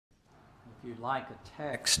If you'd like a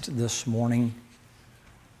text this morning,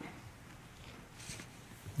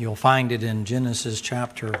 you'll find it in Genesis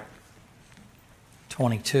chapter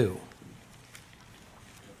 22.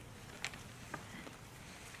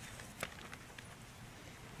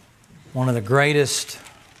 One of the greatest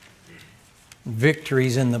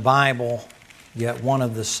victories in the Bible, yet one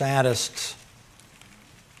of the saddest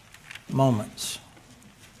moments.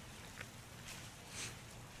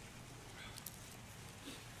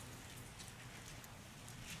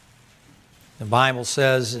 The Bible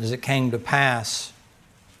says, as it came to pass,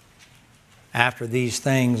 after these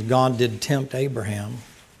things, God did tempt Abraham.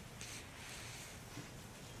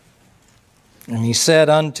 And he said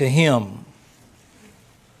unto him,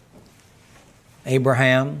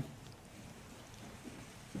 Abraham,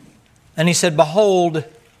 and he said, Behold,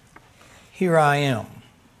 here I am.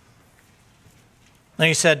 And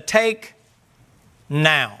he said, Take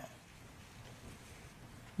now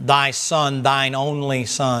thy son, thine only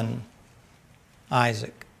son,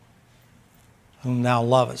 Isaac, whom thou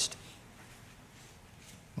lovest,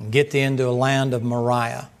 and get thee into a land of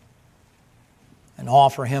Moriah, and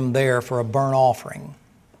offer him there for a burnt offering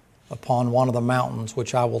upon one of the mountains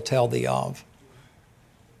which I will tell thee of.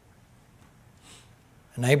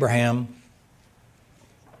 And Abraham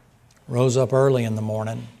rose up early in the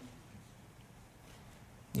morning.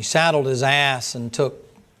 He saddled his ass and took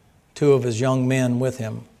two of his young men with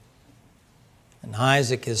him, and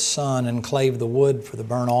Isaac his son, and clave the wood for the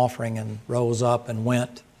burnt offering, and rose up and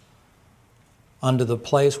went unto the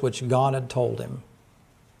place which God had told him.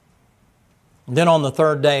 And then on the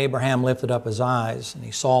third day Abraham lifted up his eyes, and he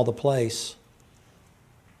saw the place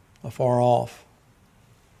afar off.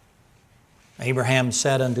 Abraham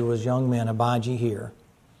said unto his young men, Abide ye here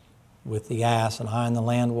with the ass, and I and the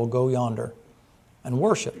land will go yonder and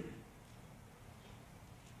worship,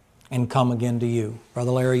 and come again to you.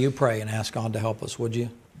 Brother Larry, you pray and ask God to help us, would you?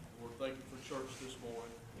 Lord, thank you for church this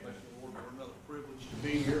morning. Thank you, Lord, for another privilege to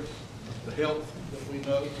be here. The health that we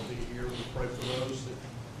know to be here. We pray for those that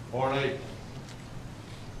aren't able.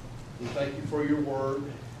 We thank you for your word.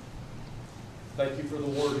 Thank you for the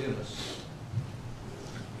word in us.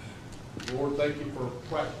 Lord, thank you for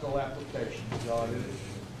practical application, God, in it.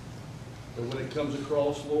 That when it comes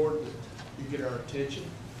across, Lord, that you get our attention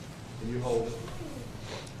and you hold it.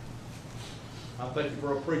 I thank you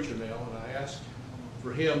for a preacher now, and I ask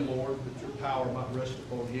for him, Lord, that your power might rest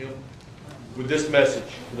upon him with this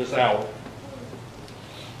message for this hour.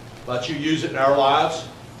 Let you use it in our lives.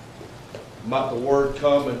 Might the word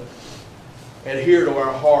come and adhere to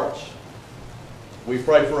our hearts. We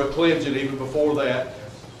pray for a cleansing even before that.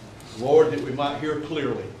 Lord, that we might hear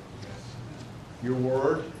clearly your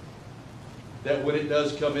word, that when it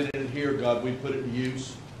does come in and adhere, God, we put it to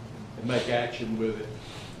use and make action with it.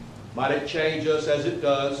 Might it change us as it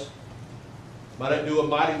does. Might it do a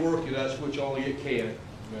mighty work in us, which only it can.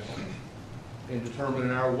 In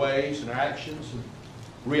determining our ways and our actions and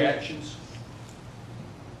reactions.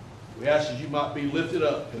 We ask that you might be lifted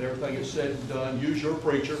up in everything that's said and done. Use your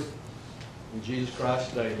preacher. In Jesus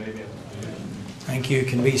Christ's name, amen. Thank you. You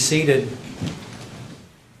can be seated.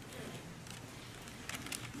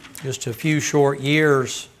 Just a few short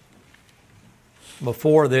years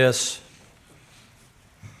before this,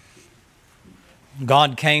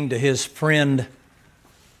 God came to his friend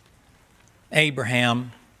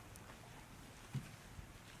Abraham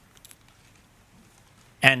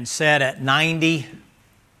and said at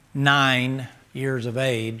 99 years of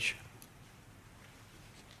age,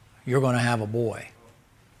 you're going to have a boy.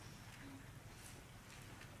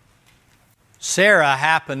 Sarah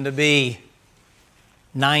happened to be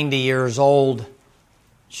 90 years old.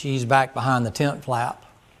 She's back behind the tent flap.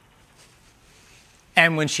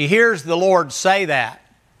 And when she hears the Lord say that,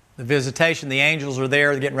 the visitation, the angels are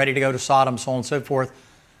there, they're getting ready to go to Sodom, so on and so forth.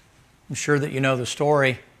 I'm sure that you know the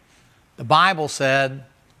story. The Bible said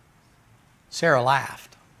Sarah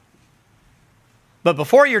laughed. But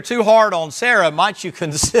before you're too hard on Sarah, might you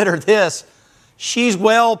consider this? She's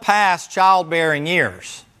well past childbearing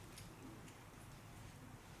years.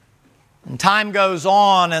 And time goes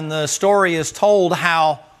on, and the story is told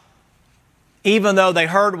how even though they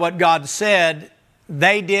heard what God said,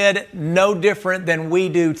 they did no different than we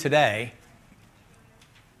do today.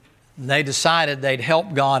 They decided they'd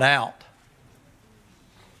help God out.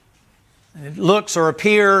 And it looks or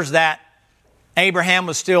appears that Abraham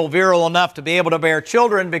was still virile enough to be able to bear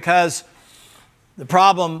children, because the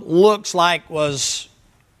problem looks like was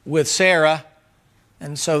with Sarah.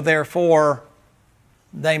 And so therefore,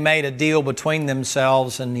 they made a deal between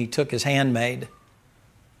themselves, and he took his handmaid,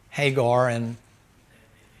 Hagar, and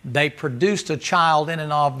they produced a child in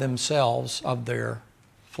and of themselves, of their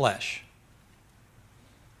flesh.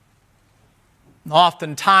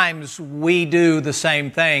 Oftentimes we do the same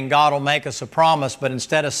thing. God will make us a promise, but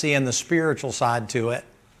instead of seeing the spiritual side to it,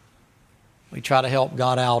 we try to help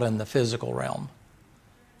God out in the physical realm.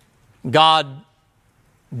 God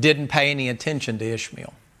didn't pay any attention to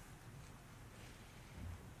Ishmael.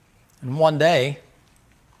 And one day,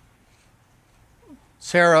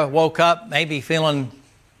 Sarah woke up maybe feeling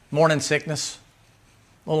morning sickness,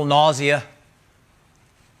 a little nausea,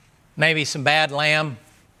 maybe some bad lamb.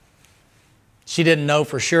 She didn't know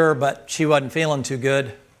for sure, but she wasn't feeling too good.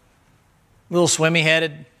 A little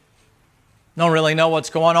swimmy-headed. Don't really know what's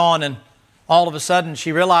going on. And all of a sudden,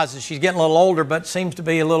 she realizes she's getting a little older, but seems to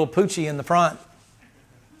be a little poochy in the front.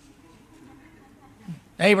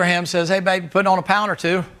 Abraham says, "Hey, baby, put on a pound or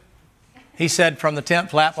two." He said from the tent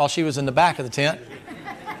flap while she was in the back of the tent.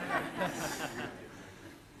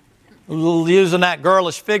 Using that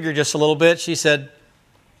girlish figure just a little bit, she said,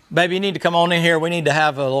 "Baby, you need to come on in here. We need to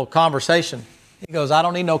have a little conversation." He goes, "I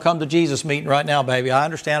don't need no come to Jesus meeting right now, baby. I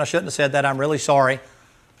understand. I shouldn't have said that. I'm really sorry."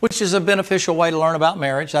 Which is a beneficial way to learn about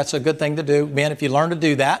marriage. That's a good thing to do. Men, if you learn to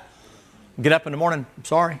do that, get up in the morning, "I'm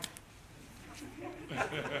sorry."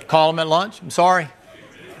 Call them at lunch, "I'm sorry."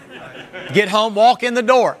 Get home, walk in the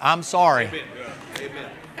door, "I'm sorry." Amen.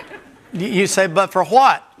 You say, "But for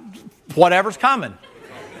what?" Whatever's coming.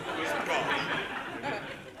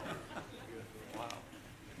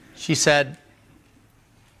 She said,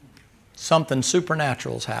 "Something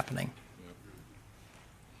supernatural is happening.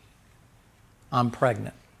 I'm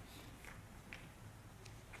pregnant."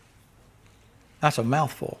 That's a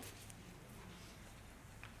mouthful.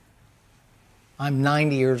 I'm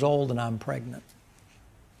 90 years old and I'm pregnant.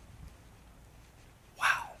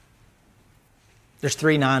 Wow. There's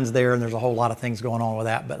 3 nines there and there's a whole lot of things going on with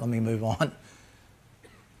that, but let me move on.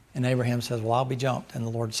 And Abraham says, "Well, I'll be jumped." And the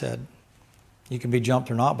Lord said, "You can be jumped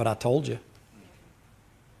or not, but I told you."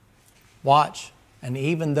 Watch. "And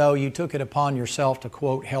even though you took it upon yourself to,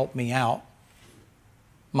 quote, help me out,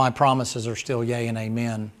 my promises are still yea and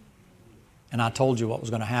amen. And I told you what was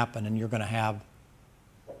going to happen, and you're going to have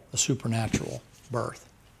a supernatural birth."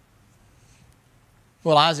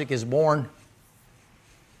 Well, Isaac is born.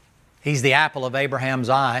 He's the apple of Abraham's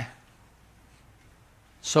eye.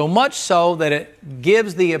 So much so that it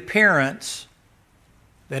gives the appearance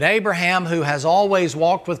that Abraham, who has always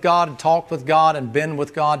walked with God and talked with God and been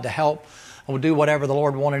with God to help and would do whatever the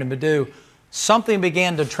Lord wanted him to do, something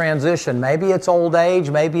began to transition. Maybe it's old age,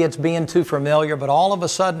 maybe it's being too familiar, but all of a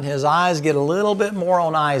sudden his eyes get a little bit more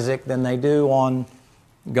on Isaac than they do on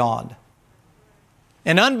God.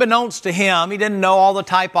 And unbeknownst to him, he didn't know all the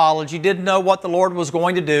typology, didn't know what the Lord was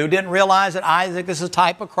going to do, didn't realize that Isaac is a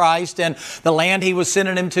type of Christ, and the land he was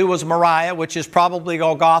sending him to was Moriah, which is probably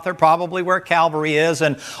Golgotha, probably where Calvary is,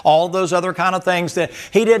 and all those other kind of things that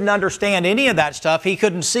he didn't understand any of that stuff. He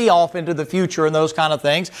couldn't see off into the future and those kind of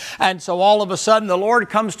things. And so all of a sudden the Lord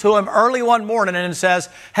comes to him early one morning and says,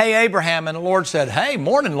 "Hey, Abraham." And the Lord said, "Hey,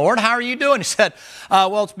 morning, Lord. How are you doing?" He said,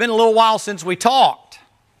 "Well, it's been a little while since we talked."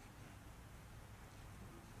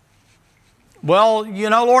 "Well,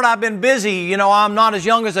 Lord, I've been busy. I'm not as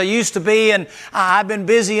young as I used to be, and I've been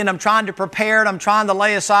busy, and I'm trying to prepare, and I'm trying to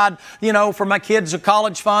lay aside, for my kids a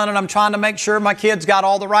college fund, and I'm trying to make sure my kids got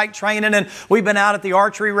all the right training, and we've been out at the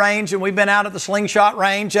archery range, and we've been out at the slingshot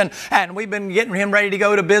range, and we've been getting him ready to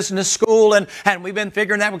go to business school, and we've been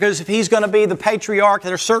figuring that, because if he's going to be the patriarch,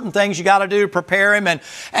 there's certain things you got to do to prepare him."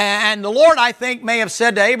 And the Lord, I think, may have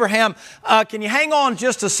said to Abraham, "Can you hang on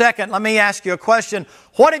just a second? Let me ask you a question.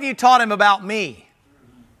 What have you taught him about me?"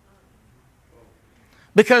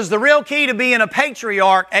 Because the real key to being a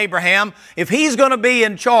patriarch, Abraham, if he's going to be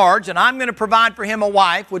in charge and I'm going to provide for him a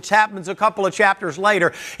wife, which happens a couple of chapters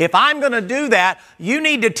later, if I'm going to do that, you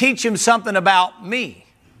need to teach him something about me.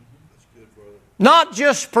 Not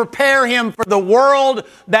just prepare him for the world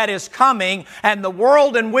that is coming and the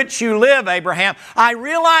world in which you live, Abraham. I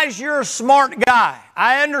realize you're a smart guy.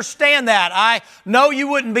 I understand that. I know you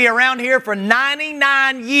wouldn't be around here for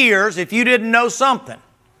 99 years if you didn't know something.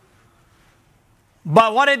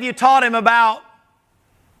 But what have you taught him about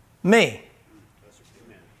me?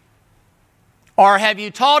 Or have you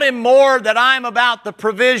taught him more that I'm about the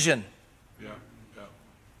provision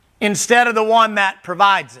instead of the one that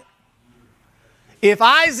provides it? If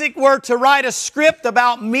Isaac were to write a script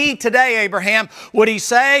about me today, Abraham, would he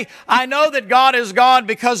say, "I know that God is God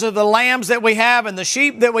because of the lambs that we have and the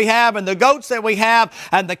sheep that we have and the goats that we have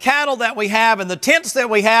and the cattle that we have and the tents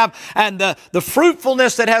that we have and the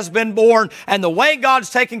fruitfulness that has been born and the way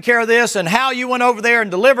God's taken care of this and how you went over there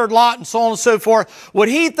and delivered Lot and so on and so forth"? Would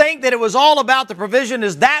he think that it was all about the provision?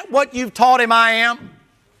 Is that what you've taught him I am?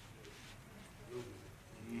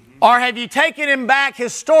 Or have you taken him back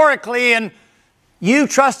historically and You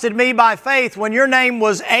trusted me by faith when your name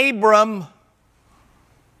was Abram.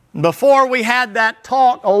 Before we had that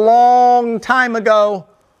talk a long time ago,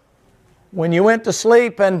 when you went to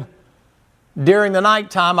sleep and during the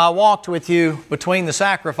nighttime I walked with you between the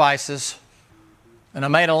sacrifices and I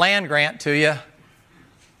made a land grant to you.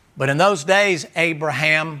 But in those days,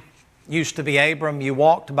 Abraham used to be Abram. You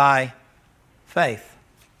walked by faith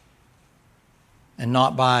and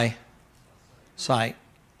not by sight.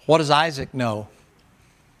 What does Isaac know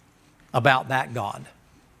about that God?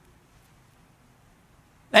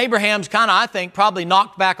 Abraham's kind of, I think, probably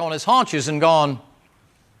knocked back on his haunches and gone,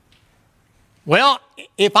 well,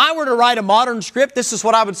 if I were to write a modern script, this is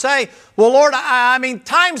what I would say. Well, Lord, I mean,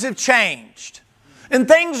 times have changed and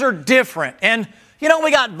things are different. And you know,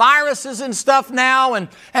 we got viruses and stuff now,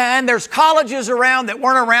 and there's colleges around that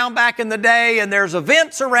weren't around back in the day, and there's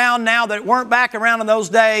events around now that weren't back around in those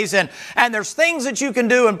days, and there's things that you can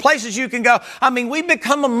do and places you can go. I mean, we've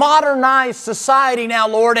become a modernized society now,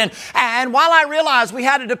 Lord, and while I realize we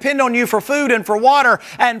had to depend on you for food and for water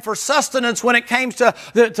and for sustenance when it came to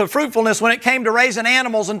fruitfulness, when it came to raising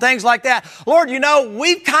animals and things like that, Lord, you know,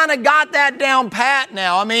 we've kind of got that down pat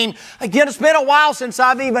now. I mean, again, it's been a while since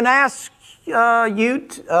I've even asked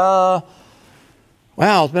wow,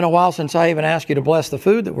 it's been a while since I even asked you to bless the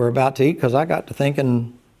food that we're about to eat, because I got to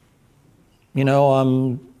thinking, you know,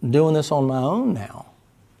 I'm doing this on my own now.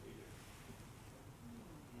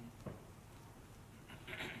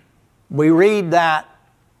 We read that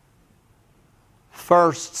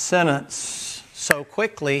first sentence so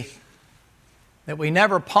quickly that we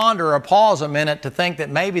never ponder or pause a minute to think that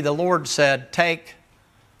maybe the Lord said, take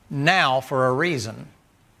now for a reason.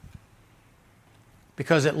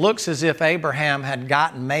 Because it looks as if Abraham had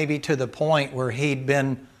gotten maybe to the point where he'd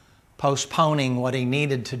been postponing what he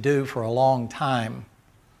needed to do for a long time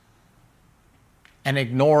and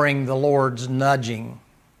ignoring the Lord's nudging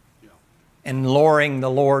and ignoring the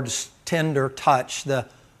Lord's tender touch, the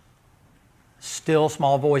still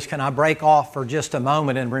small voice. Can I break off for just a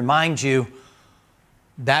moment and remind you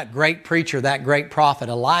that great preacher, that great prophet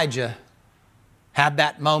Elijah had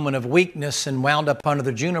that moment of weakness and wound up under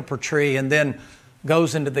the juniper tree and then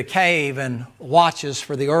goes into the cave and watches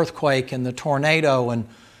for the earthquake and the tornado and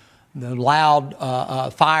the loud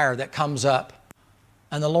fire that comes up.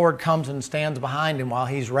 And the Lord comes and stands behind him while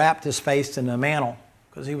he's wrapped his face in a mantle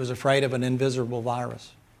because he was afraid of an invisible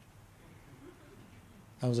virus.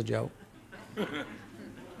 That was a joke.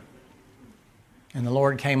 And the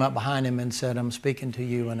Lord came up behind him and said, I'm speaking to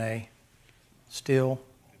you in a still,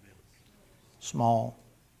 small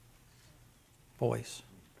voice.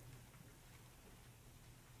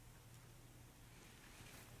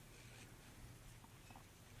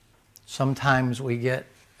 Sometimes we get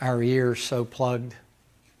our ears so plugged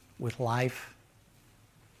with life,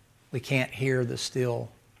 we can't hear the still,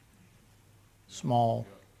 small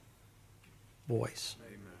voice.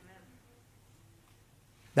 Amen.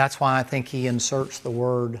 That's why I think he inserts the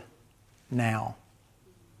word now.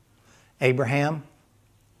 Abraham,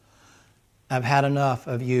 I've had enough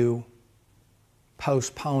of you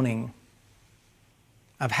postponing.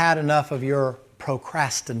 I've had enough of your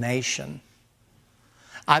procrastination.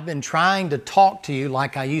 I've been trying to talk to you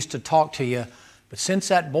like I used to talk to you, but since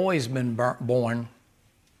that boy's been born,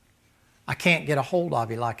 I can't get a hold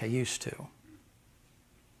of you like I used to.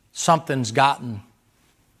 Something's gotten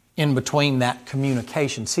in between that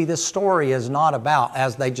communication. See, this story is not about,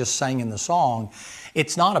 as they just sang in the song,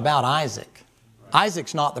 it's not about Isaac. Right.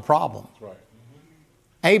 Isaac's not the problem. Right.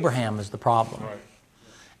 Abraham is the problem. Right.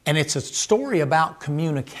 And it's a story about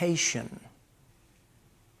communication.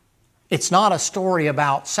 It's not a story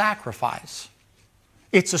about sacrifice.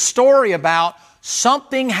 It's a story about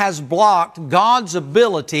something has blocked God's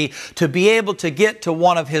ability to be able to get to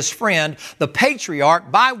one of His friends, the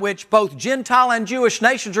patriarch by which both Gentile and Jewish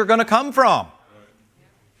nations are going to come from.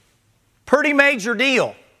 Pretty major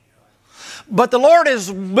deal. But the Lord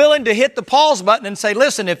is willing to hit the pause button and say,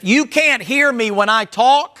 listen, if you can't hear me when I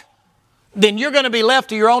talk, then you're going to be left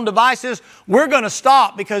to your own devices. We're going to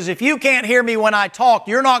stop, because if you can't hear me when I talk,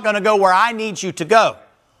 you're not going to go where I need you to go.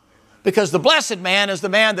 Because the blessed man is the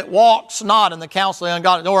man that walks not in the counsel of the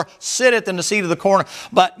ungodly, nor sitteth in the seat of the corner.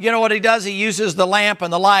 But you know what he does? He uses the lamp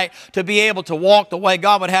and the light to be able to walk the way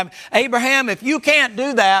God would have him. Abraham, if you can't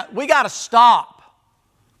do that, we got to stop.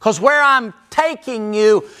 Because where I'm taking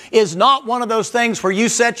you is not one of those things where you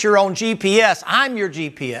set your own GPS. I'm your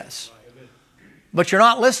GPS. But you're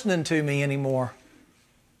not listening to me anymore,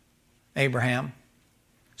 Abraham.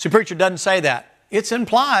 See, preacher doesn't say that. It's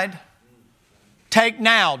implied. Take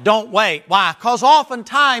now, don't wait. Why? Because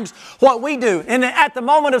oftentimes what we do, and at the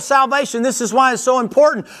moment of salvation, this is why it's so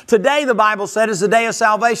important. Today, the Bible said, is the day of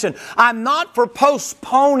salvation. I'm not for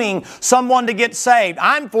postponing someone to get saved.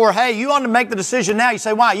 I'm for, hey, you want to make the decision now. You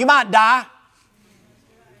say, why? You might die.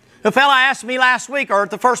 The fellow asked me last week, or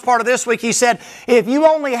at the first part of this week, he said, if you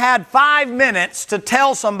only had 5 minutes to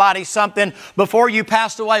tell somebody something before you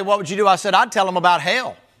passed away, what would you do? I said, I'd tell them about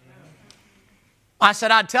hell. I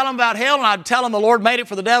said, I'd tell them about hell, and I'd tell them the Lord made it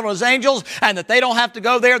for the devil and his angels, and that they don't have to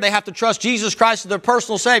go there. They have to trust Jesus Christ as their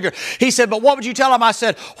personal Savior. He said, but what would you tell them? I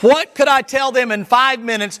said, what could I tell them in 5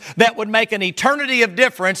 minutes that would make an eternity of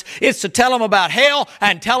difference? It's to tell them about hell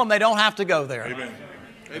and tell them they don't have to go there. Amen.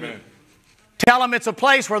 Amen. Tell them it's a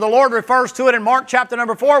place where the Lord refers to it in Mark chapter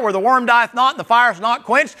number 4, where the worm dieth not and the fire is not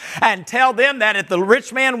quenched. And tell them that if the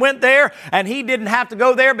rich man went there and he didn't have to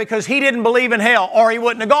go there because he didn't believe in hell, or he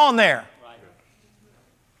wouldn't have gone there.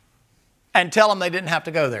 And tell them they didn't have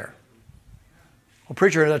to go there. Well,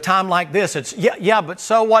 preacher, at a time like this, it's, yeah, but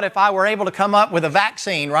so what if I were able to come up with a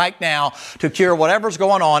vaccine right now to cure whatever's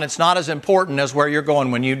going on? It's not as important as where you're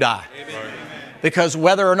going when you die. Amen. Because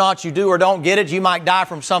whether or not you do or don't get it, you might die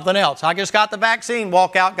from something else. I just got the vaccine,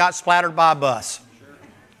 walk out, got splattered by a bus.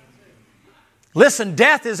 Listen,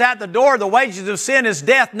 death is at the door. The wages of sin is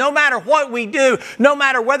death. No matter what we do, no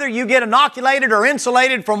matter whether you get inoculated or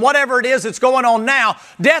insulated from whatever it is that's going on now,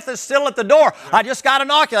 death is still at the door. I just got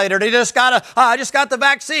inoculated. I just got the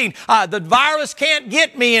vaccine. The virus can't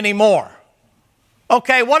get me anymore.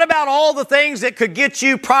 Okay, what about all the things that could get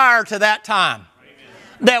you prior to that time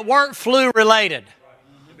that weren't flu related,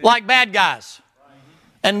 like bad guys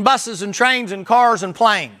and buses and trains and cars and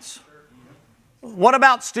planes? What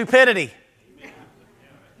about stupidity?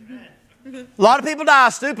 A lot of people die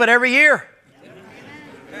stupid every year.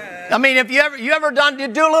 I mean, if you ever do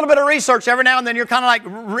a little bit of research every now and then, you're kind of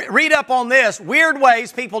like, read up on this. Weird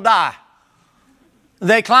ways people die.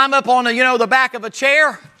 They climb up on the back of a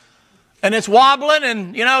chair, and it's wobbling,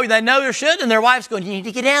 and they know they're shit, and their wife's going, you need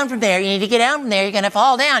to get down from there. You need to get down from there. You're going to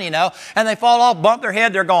fall down, And they fall off, bump their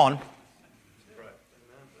head, they're gone.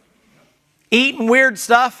 Eating weird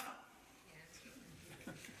stuff,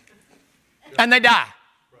 and they die.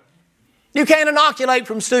 You can't inoculate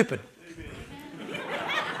from stupid.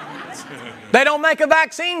 They don't make a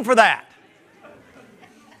vaccine for that.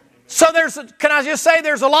 So can I just say,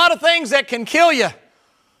 there's a lot of things that can kill you.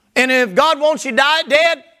 And if God wants you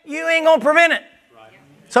dead, you ain't going to prevent it.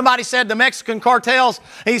 Somebody said the Mexican cartels,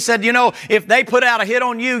 he said, if they put out a hit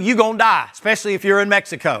on you, you're going to die, especially if you're in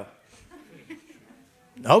Mexico.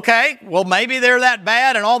 Okay, well, maybe they're that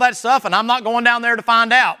bad and all that stuff, and I'm not going down there to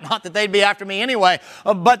find out. Not that they'd be after me anyway.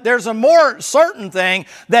 But there's a more certain thing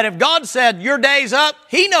that if God said, your day's up,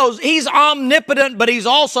 He knows. He's omnipotent, but He's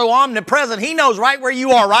also omnipresent. He knows right where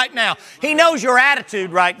you are right now. He knows your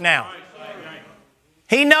attitude right now.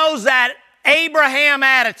 He knows that Abraham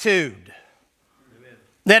attitude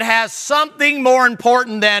that has something more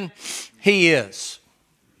important than he is.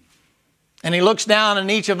 And He looks down on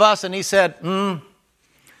each of us and He said,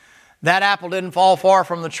 that apple didn't fall far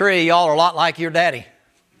from the tree. Y'all are a lot like your daddy.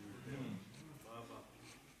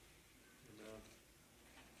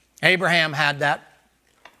 Abraham had that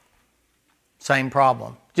same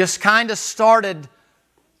problem. Just kind of started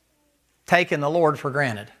taking the Lord for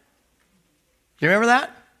granted. Do you remember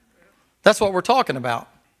that? That's what we're talking about.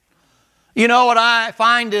 You know what I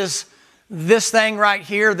find is this thing right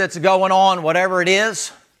here that's going on, whatever it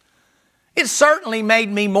is, it certainly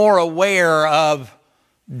made me more aware of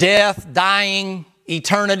death, dying,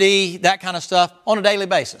 eternity, that kind of stuff on a daily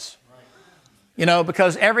basis.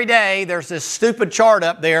 Because every day there's this stupid chart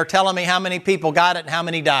up there telling me how many people got it and how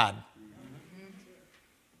many died.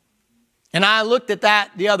 And I looked at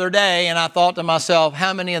that the other day and I thought to myself,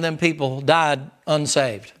 how many of them people died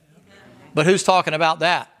unsaved? But who's talking about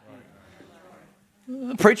that?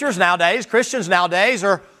 Preachers nowadays, Christians nowadays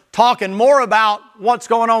are talking more about what's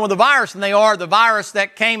going on with the virus than they are the virus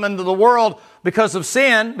that came into the world because of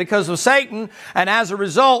sin, because of Satan. And as a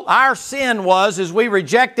result, our sin is we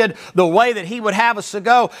rejected the way that He would have us to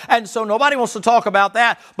go. And so nobody wants to talk about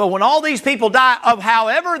that. But when all these people die, of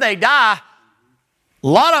however they die, a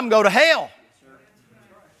lot of them go to hell.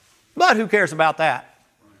 But who cares about that?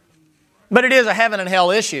 But it is a heaven and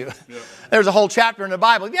hell issue. Yeah. There's a whole chapter in the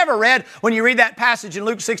Bible. Have you ever read, when you read that passage in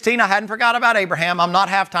Luke 16, I hadn't forgot about Abraham. I'm not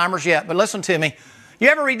half-timers yet, but listen to me. You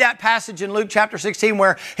ever read that passage in Luke chapter 16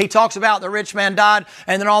 where he talks about the rich man died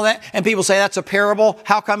and then all that? And people say that's a parable.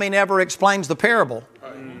 How come he never explains the parable?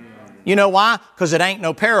 You know why? Because it ain't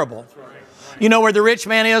no parable. You know where the rich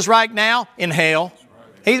man is right now? In hell.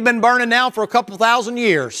 He's been burning now for a couple thousand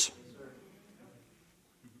years.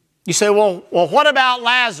 You say, well, what about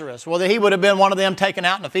Lazarus? Well, he would have been one of them taken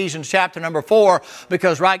out in Ephesians chapter number 4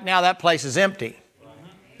 because right now that place is empty.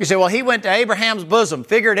 You say, well, he went to Abraham's bosom.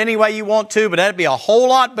 Figure it any way you want to, but that'd be a whole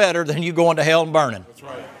lot better than you going to hell and burning. That's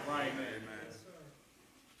right.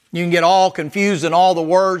 You can get all confused in all the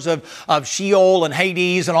words of Sheol and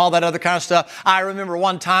Hades and all that other kind of stuff. I remember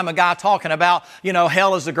one time a guy talking about,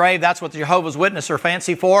 hell is the grave. That's what the Jehovah's Witnesses are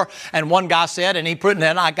fancy for. And one guy said, and he put in,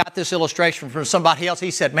 and I got this illustration from somebody else.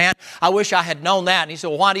 He said, man, I wish I had known that. And he said,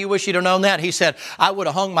 well, why do you wish you'd have known that? He said, I would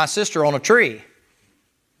have hung my sister on a tree.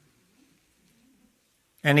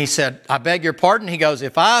 And he said, I beg your pardon? He goes,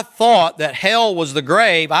 if I thought that hell was the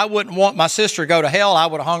grave, I wouldn't want my sister to go to hell. I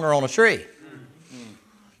would have hung her on a tree.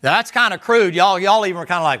 That's kind of crude. Y'all even were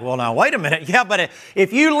kind of like, well, now, wait a minute. Yeah, but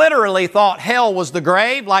if you literally thought hell was the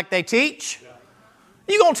grave like they teach,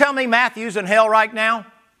 you going to tell me Matthew's in hell right now?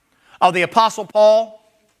 Or the Apostle Paul?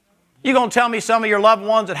 You going to tell me some of your loved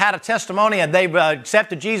ones that had a testimony and they've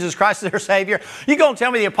accepted Jesus Christ as their Savior? You going to tell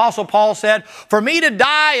me the Apostle Paul said, for me to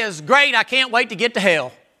die is great, I can't wait to get to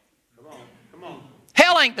hell. Come on.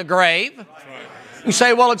 Hell ain't the grave. Right. You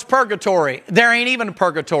say, well, it's purgatory. There ain't even a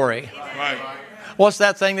purgatory. Right. What's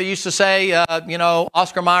that thing that used to say,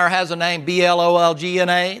 Oscar Mayer has a name,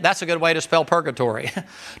 B-L-O-L-G-N-A? That's a good way to spell purgatory.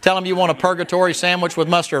 Tell them you want a purgatory sandwich with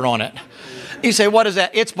mustard on it. You say, what is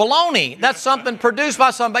that? It's baloney. That's something produced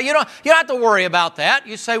by somebody. You don't have to worry about that.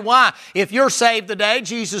 You say, why? If you're saved today,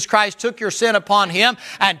 Jesus Christ took your sin upon Him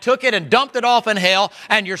and took it and dumped it off in hell,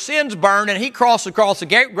 and your sins burned, and He crossed across the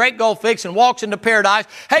great gulf fix and walks into paradise.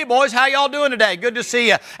 Hey, boys, how y'all doing today? Good to see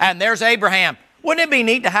you. And there's Abraham. Wouldn't it be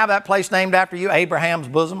neat to have that place named after you, Abraham's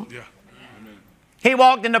bosom? Yeah. Amen. He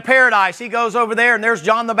walked into paradise. He goes over there, and there's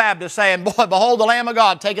John the Baptist saying, boy, behold the Lamb of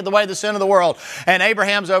God, taketh away the sin of the world. And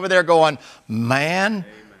Abraham's over there going, man,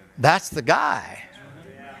 that's the guy.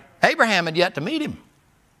 Abraham had yet to meet Him.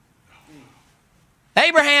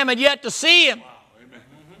 Abraham had yet to see Him.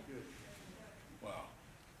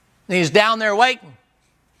 And he's down there waiting.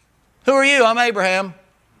 Who are you? I'm Abraham.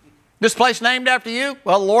 This place named after you?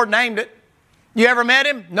 Well, the Lord named it. You ever met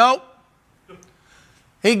Him? Nope.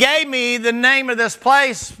 He gave me the name of this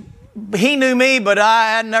place. He knew me, but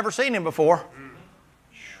I had never seen Him before.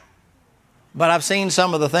 But I've seen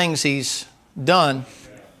some of the things He's done.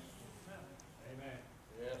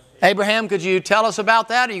 Abraham, could you tell us about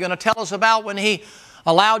that? Are you going to tell us about when He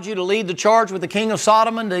allowed you to lead the charge with the king of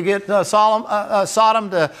Sodom and to get Sodom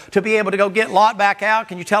to be able to go get Lot back out?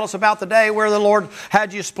 Can you tell us about the day where the Lord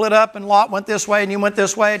had you split up and Lot went this way and you went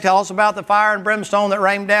this way? Tell us about the fire and brimstone that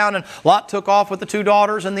rained down and Lot took off with the 2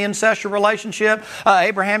 daughters and the incestual relationship.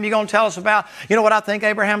 Abraham, you going to tell us about, you know what I think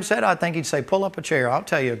Abraham said? I think he'd say, pull up a chair. I'll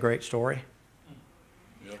tell you a great story.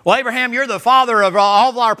 Well, Abraham, you're the father of all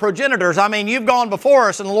of our progenitors. I mean, you've gone before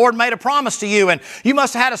us and the Lord made a promise to you and you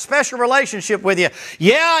must have had a special relationship with you.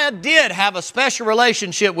 Yeah, I did have a special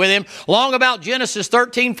relationship with Him long about Genesis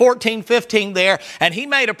 13, 14, 15 there. And He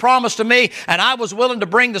made a promise to me and I was willing to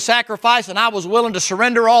bring the sacrifice and I was willing to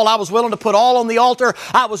surrender all. I was willing to put all on the altar.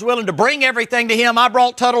 I was willing to bring everything to Him. I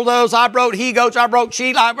brought turtle doves. I brought he-goats. I brought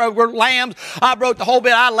sheep. I brought lambs. I brought the whole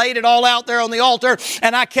bit. I laid it all out there on the altar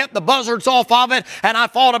and I kept the buzzards off of it and I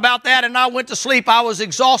fought about that and I went to sleep. I was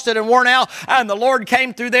exhausted and worn out and the Lord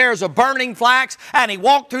came through there as a burning flax and He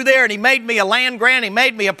walked through there and He made me a land grant. He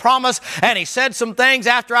made me a promise and He said some things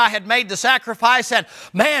after I had made the sacrifice and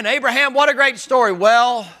man, Abraham, what a great story.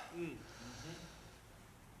 Well,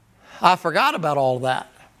 I forgot about all that.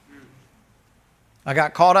 I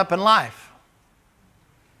got caught up in life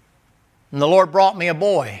and the Lord brought me a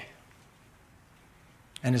boy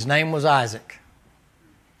and his name was Isaac.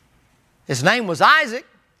 His name was Isaac.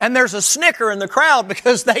 And there's a snicker in the crowd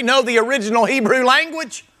because they know the original Hebrew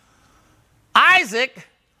language. Isaac,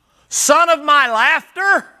 son of my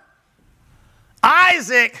laughter.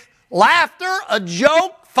 Isaac, laughter, a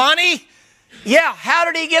joke, funny. Yeah, how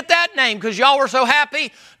did he get that name? Because y'all were so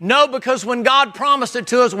happy? No, because when God promised it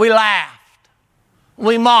to us, we laughed.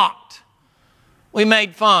 We mocked. We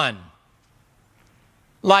made fun.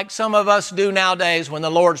 Like some of us do nowadays when the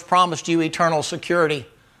Lord's promised you eternal security.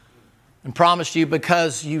 And promised you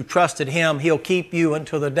because you trusted Him, He'll keep you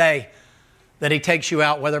until the day that He takes you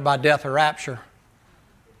out, whether by death or rapture.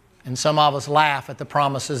 And some of us laugh at the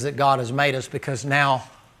promises that God has made us because now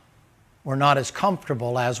we're not as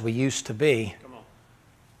comfortable as we used to be.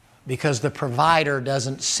 Because the provider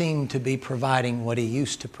doesn't seem to be providing what He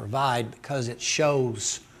used to provide because it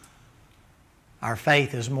shows our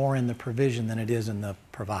faith is more in the provision than it is in the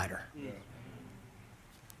provider.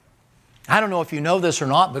 I don't know if you know this or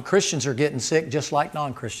not, but Christians are getting sick just like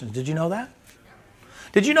non-Christians. Did you know that?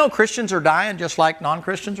 Did you know Christians are dying just like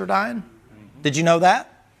non-Christians are dying? Did you know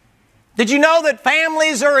that? Did you know that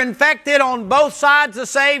families are infected on both sides, the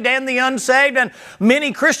saved and the unsaved? And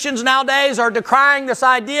many Christians nowadays are decrying this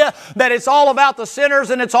idea that it's all about the sinners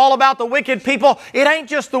and it's all about the wicked people. It ain't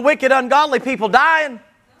just the wicked, ungodly people dying.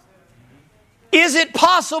 Is it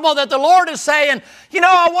possible that the Lord is saying, you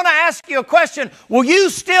know, I want to ask you a question. Will you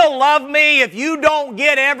still love me if you don't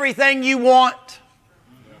get everything you want?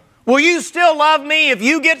 Will you still love me if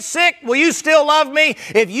you get sick? Will you still love me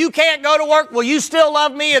if you can't go to work? Will you still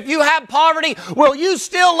love me if you have poverty? Will you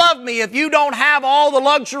still love me if you don't have all the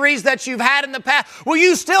luxuries that you've had in the past? Will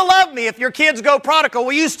you still love me if your kids go prodigal?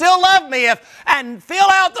 Will you still love me if, and fill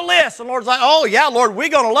out the list. The Lord's like, oh yeah, Lord, we're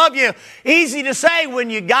going to love you. Easy to say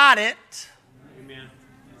when you got it. Amen.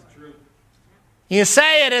 That's true. You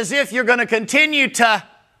say it as if you're going to continue to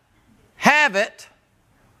have it.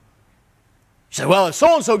 You say, well, if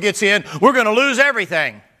so-and-so gets in, we're going to lose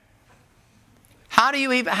everything. How do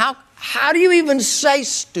you even say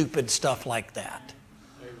stupid stuff like that?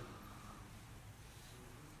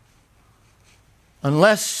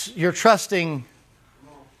 Unless you're trusting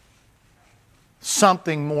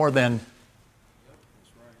something more than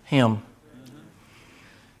Him.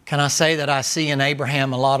 Can I say that I see in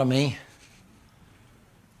Abraham a lot of me?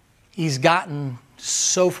 He's gotten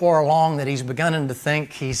so far along that he's beginning to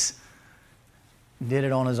think he's did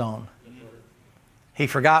it on his own. He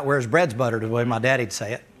forgot where his bread's buttered, the way my daddy'd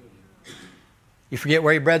say it. You forget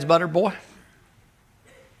where your bread's buttered, boy?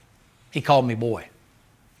 He called me boy.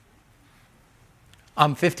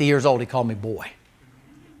 I'm 50 years old, he called me boy.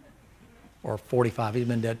 Or 45, he's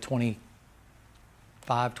been dead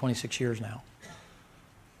 25, 26 years now.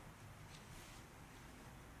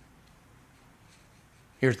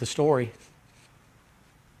 Here's the story.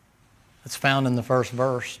 It's found in the first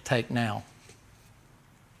verse, take now.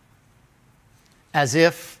 As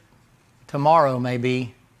if tomorrow may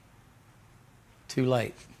be too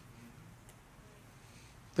late.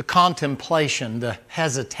 The contemplation, the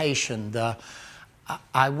hesitation, the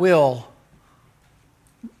I will,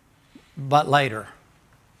 but later.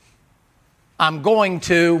 I'm going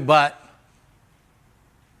to, but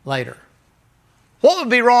later. What would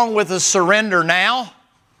be wrong with a surrender now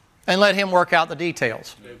and let Him work out the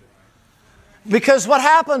details? Because what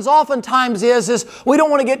happens oftentimes is we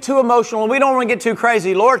don't want to get too emotional. We don't want to get too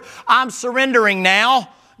crazy. Lord, I'm surrendering now.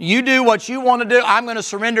 You do what you want to do. I'm going to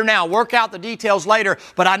surrender now. Work out the details later.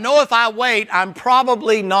 But I know if I wait, I'm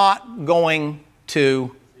probably not going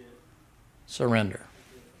to surrender.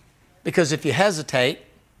 Because if you hesitate,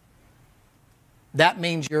 that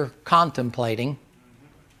means you're contemplating.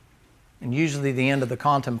 And usually the end of the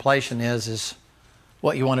contemplation is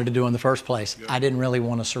what you wanted to do in the first place. Yep. I didn't really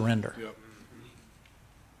want to surrender. Yep.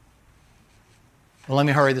 Well, let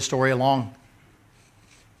me hurry the story along.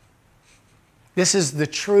 This is the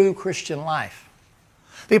true Christian life.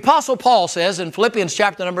 The Apostle Paul says in Philippians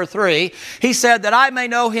chapter number 3, he said that I may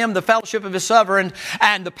know Him, the fellowship of His suffering,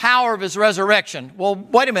 and the power of His resurrection. Well,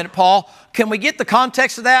 wait a minute, Paul. Can we get the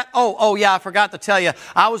context of that? Oh yeah, I forgot to tell you.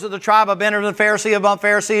 I was of the tribe of Benjamin, the Pharisee among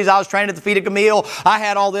Pharisees. I was trained at the feet of Gamaliel. I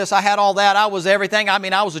had all this, I had all that. I was everything. I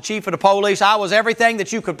mean, I was the chief of the police. I was everything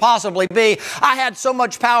that you could possibly be. I had so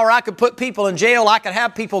much power, I could put people in jail. I could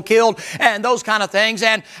have people killed and those kind of things.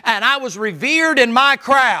 And I was revered in my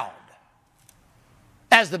crowd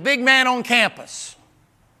as the big man on campus.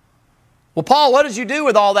 Well, Paul, what did you do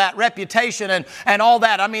with all that reputation and all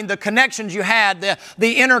that? I mean, the connections you had, the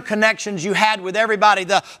interconnections you had with everybody,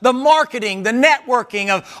 the marketing, the networking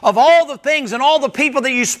of all the things and all the people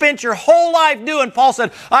that you spent your whole life doing. Paul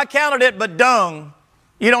said, I counted it but dung.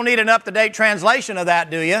 You don't need an up-to-date translation of that,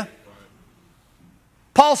 do you?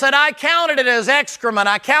 Paul said, I counted it as excrement.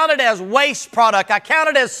 I counted it as waste product. I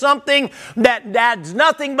counted it as something that adds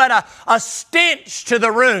nothing but a stench to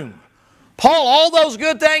the room. Paul, all those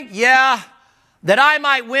good things? Yeah, that I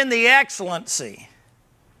might win the excellency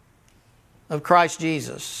of Christ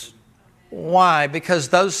Jesus. Why? Because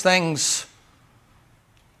those things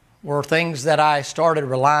were things that I started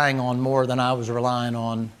relying on more than I was relying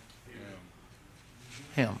on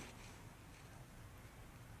Him.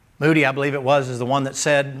 Moody, I believe it was, is the one that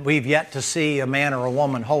said, we've yet to see a man or a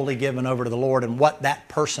woman wholly given over to the Lord and what that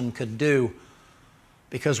person could do,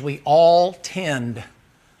 because we all tend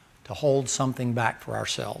to hold something back for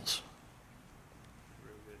ourselves.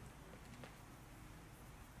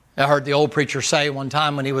 I heard the old preacher say one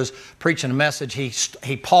time when he was preaching a message,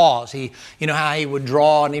 he paused. You know how he would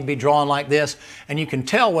draw, and he'd be drawing like this, and you can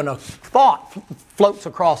tell when a thought floats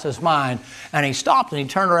across his mind, and he stopped and he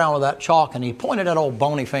turned around with that chalk and he pointed that old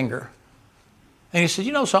bony finger. And he said,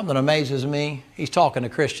 you know something that amazes me? He's talking to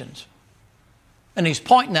Christians. And he's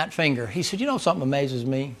pointing that finger. He said, you know something amazes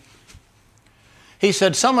me? He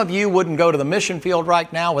said, some of you wouldn't go to the mission field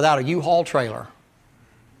right now without a U-Haul trailer.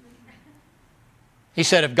 He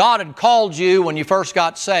said, if God had called you when you first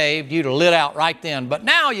got saved, you'd have lit out right then. But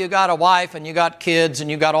now you got a wife and you got kids and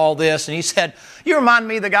you got all this. And he said, you remind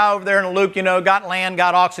me of the guy over there in Luke, you know, got land,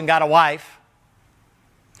 got oxen, got a wife.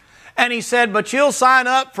 And he said, but you'll sign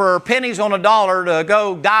up for pennies on a dollar to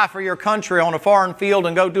go die for your country on a foreign field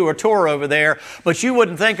and go do a tour over there. But you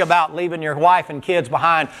wouldn't think about leaving your wife and kids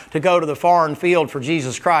behind to go to the foreign field for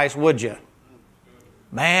Jesus Christ, would you?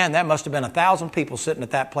 Man, that must have been 1,000 people sitting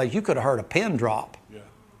at that place. You could have heard a pin drop. Yeah.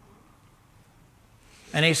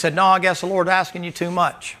 And he said, no, I guess the Lord's asking you too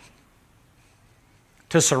much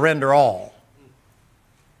to surrender all.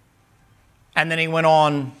 And then he went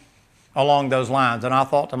on along those lines. And I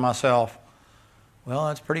thought to myself, well,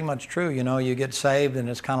 that's pretty much true. You know, you get saved and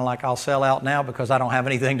it's kind of like I'll sell out now because I don't have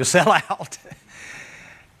anything to sell out.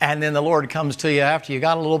 And then the Lord comes to you after you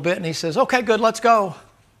got a little bit and He says, okay, good, let's go.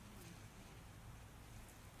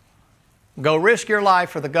 Go risk your life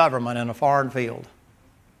for the government in a foreign field.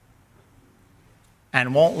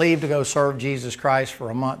 And won't leave to go serve Jesus Christ for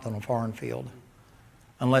a month on a foreign field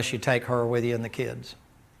unless you take her with you and the kids.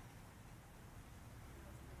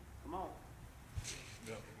 Come on.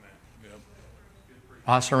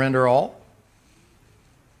 I surrender all.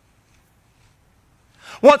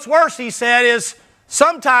 What's worse, he said, is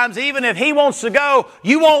sometimes even if he wants to go,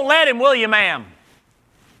 you won't let him, will you, ma'am?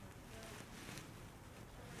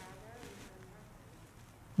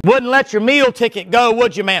 Wouldn't let your meal ticket go,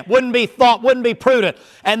 would you, ma'am? Wouldn't be thought, wouldn't be prudent.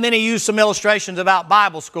 And then he used some illustrations about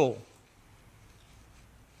Bible school.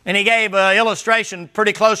 And he gave an illustration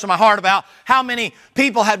pretty close to my heart about how many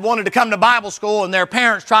people had wanted to come to Bible school and their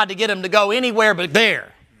parents tried to get them to go anywhere but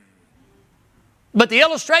there. But the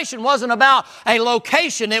illustration wasn't about a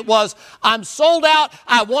location. It was, I'm sold out,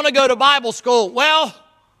 I want to go to Bible school. Well,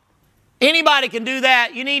 anybody can do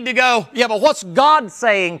that. You need to go, yeah, but what's God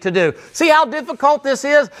saying to do? See how difficult this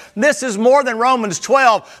is? This is more than Romans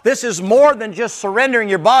 12. This is more than just surrendering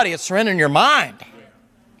your body. It's surrendering your mind.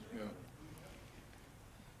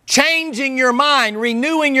 Changing your mind,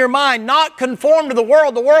 renewing your mind, not conform to the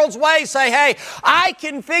world. The world's ways say, hey, I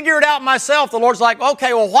can figure it out myself. The Lord's like,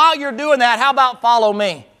 okay, well, while you're doing that, how about follow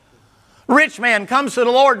me? Rich man comes to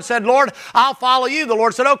the Lord and said, Lord, I'll follow you. The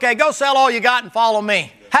Lord said, okay, go sell all you got and follow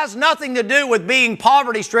me. Has nothing to do with being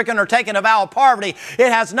poverty-stricken or taking a vow of poverty.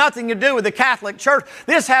 It has nothing to do with the Catholic Church.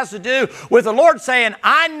 This has to do with the Lord saying,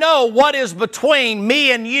 I know what is between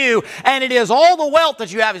me and you, and it is all the wealth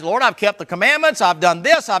that you have. He's, Lord, I've kept the commandments. I've done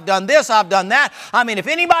this. I've done this. I've done that. I mean, if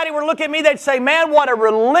anybody were to look at me, they'd say, man, what a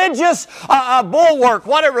religious bulwark.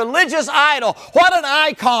 What a religious idol. What an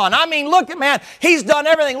icon. I mean, look at, man, he's done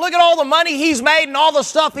everything. Look at all the money he's made and all the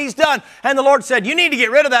stuff he's done. And the Lord said, you need to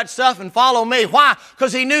get rid of that stuff and follow me. Why?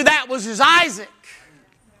 Because he knew that was his Isaac.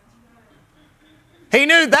 He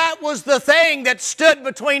knew that was the thing that stood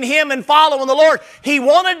between him and following the Lord. He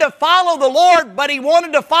wanted to follow the Lord, but he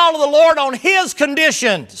wanted to follow the Lord on his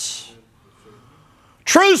conditions.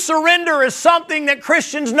 True surrender is something that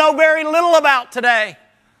Christians know very little about today.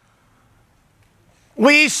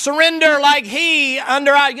 We surrender like he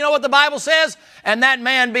under, you know what the Bible says? And that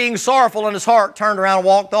man being sorrowful in his heart turned around and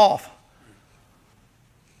walked off.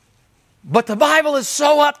 But the Bible is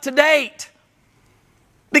so up to date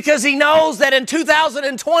because he knows that in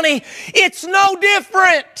 2020, it's no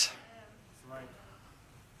different.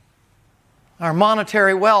 Our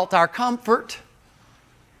monetary wealth, our comfort,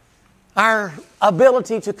 our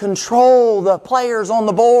ability to control the players on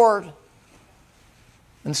the board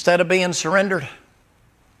instead of being surrendered.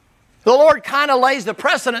 The Lord kind of lays the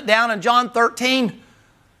precedent down in John 13.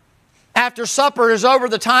 After supper is over,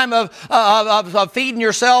 the time of feeding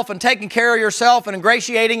yourself and taking care of yourself and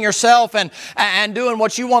ingratiating yourself and doing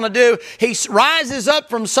what you want to do, he rises up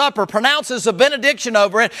from supper, pronounces a benediction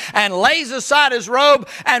over it, and lays aside his robe.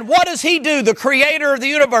 And what does he do? The creator of the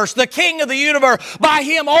universe, the king of the universe. By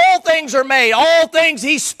him all things are made. All things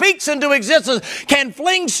he speaks into existence, can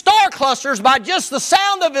fling star clusters by just the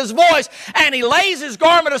sound of his voice. And he lays his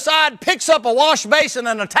garment aside, picks up a wash basin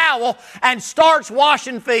and a towel, and starts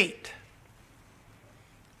washing feet.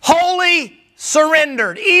 Wholly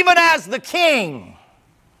surrendered, even as the king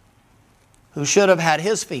who should have had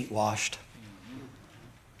his feet washed.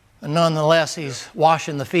 And nonetheless, he's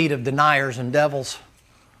washing the feet of deniers and devils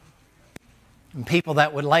and people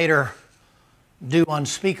that would later do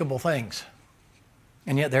unspeakable things.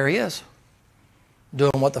 And yet there he is,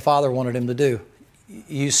 doing what the Father wanted him to do.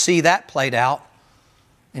 You see that played out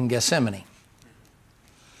in Gethsemane.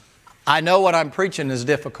 I know what I'm preaching is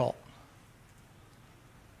difficult.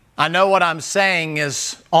 I know what I'm saying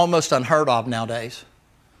is almost unheard of nowadays.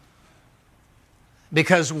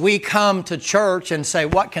 Because we come to church and say,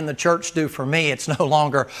 what can the church do for me? It's no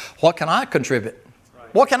longer, what can I contribute?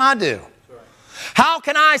 What can I do? How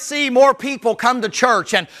can I see more people come to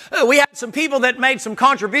church? And we had some people that made some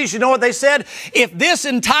contributions. You know what they said? If this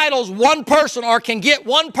entitles one person or can get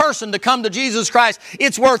one person to come to Jesus Christ,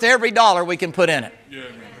 it's worth every dollar we can put in it. Yeah.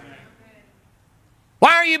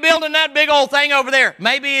 Why are you building that big old thing over there?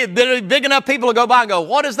 Maybe big enough people to go by and go,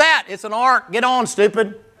 what is that? It's an ark. Get on,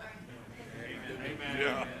 stupid.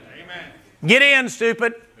 Yeah. Get in,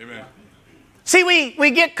 stupid. Amen. See,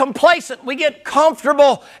 we get complacent, we get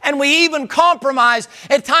comfortable, and we even compromise.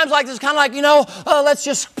 At times like this, kind of like, let's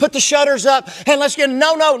just put the shutters up and let's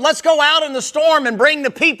go out in the storm and bring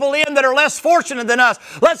the people in that are less fortunate than us.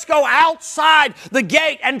 Let's go outside the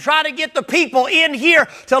gate and try to get the people in here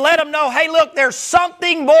to let them know, hey, look, there's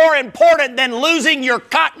something more important than losing your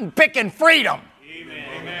cotton-picking freedom.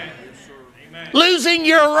 Amen. Amen. Losing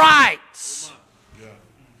your rights.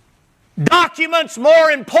 Documents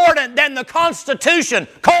more important than the Constitution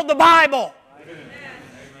called the Bible. Amen.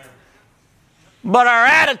 But our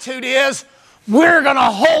attitude is we're going to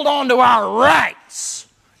hold on to our rights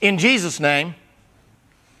in Jesus' name.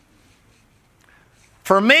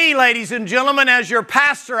 For me, ladies and gentlemen, as your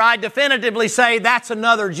pastor, I definitively say that's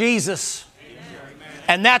another Jesus. Amen.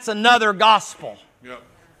 And that's another gospel. Yep.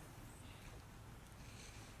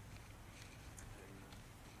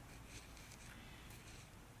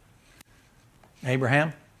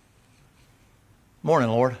 Abraham. Morning,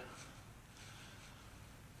 Lord.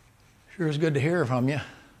 Sure is good to hear from you.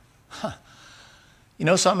 Huh. You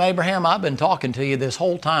know something, Abraham? I've been talking to you this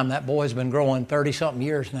whole time. That boy's been growing 30-something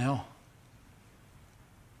years now.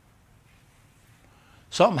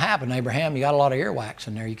 Something happened, Abraham. You got a lot of earwax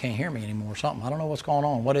in there. You can't hear me anymore. Something. I don't know what's going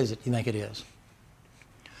on. What is it you think it is?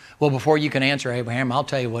 Well, before you can answer, Abraham, I'll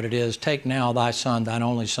tell you what it is. Take now thy son, thine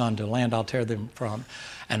only son, to the land I'll tear them from,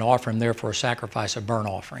 and offer him there for a sacrifice, a burnt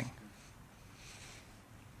offering.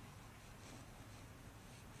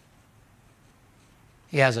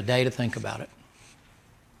 He has a day to think about it.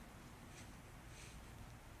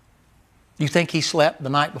 You think he slept the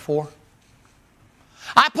night before?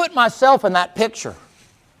 I put myself in that picture.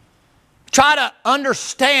 Try to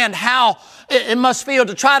understand how it must feel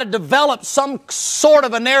to try to develop some sort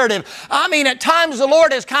of a narrative. I mean, at times the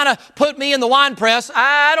Lord has kind of put me in the wine press.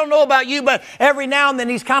 I don't know about you, but every now and then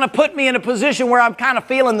He's kind of put me in a position where I'm kind of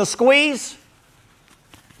feeling the squeeze.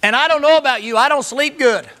 And I don't know about you. I don't sleep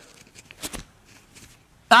good.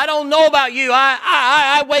 I don't know about you.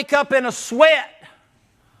 I wake up in a sweat.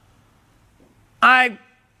 I'm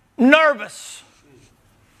nervous.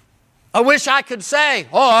 I wish I could say,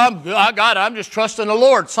 I'm just trusting the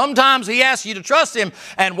Lord. Sometimes He asks you to trust Him,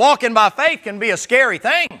 and walking by faith can be a scary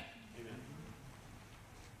thing. Amen.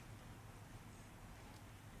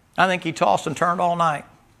 I think he tossed and turned all night.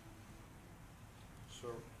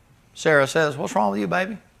 Sarah says, what's wrong with you,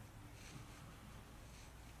 baby?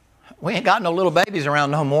 We ain't got no little babies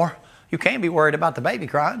around no more. You can't be worried about the baby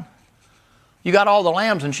crying. You got all the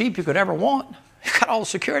lambs and sheep you could ever want. You got all the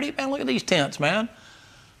security. Man, look at these tents, man.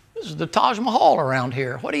 This is the Taj Mahal around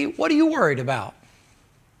here. What are you worried about?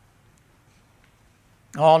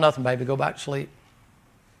 Oh, nothing, baby. Go back to sleep.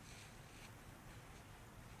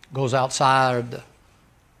 Goes outside, the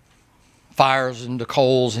fires and the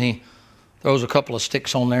coals, and he throws a couple of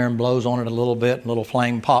sticks on there and blows on it a little bit, and a little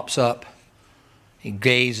flame pops up. He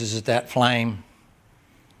gazes at that flame.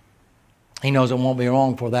 He knows it won't be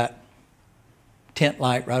long for that tent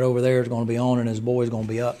light right over there is going to be on, and his boy's going to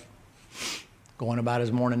be up, going about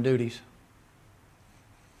his morning duties.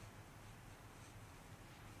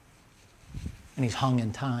 And he's hung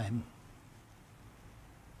in time.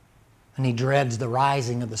 And he dreads the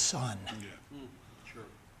rising of the sun. Yeah. Sure.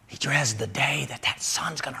 He dreads the day that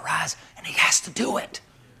sun's going to rise, and he has to do it.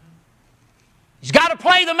 He's got to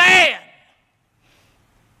play the man.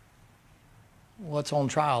 What's on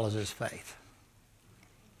trial is his faith.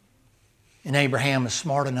 And Abraham is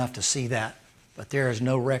smart enough to see that, but there is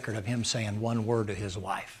no record of him saying one word to his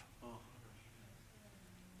wife.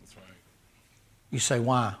 That's right. You say,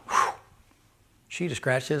 why? Whew. She'd have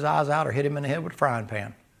scratched his eyes out or hit him in the head with a frying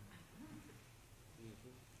pan.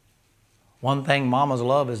 One thing mamas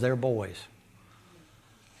love is their boys.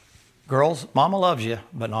 Girls, mama loves you,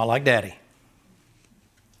 but not like daddy.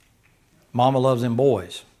 Mama loves them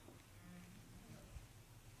boys.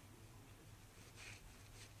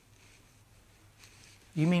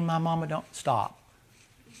 You mean my mama don't? Stop.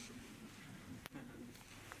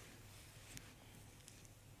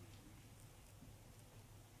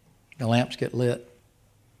 The lamps get lit.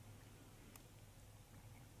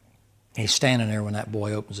 He's standing there when that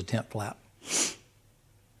boy opens the tent flap.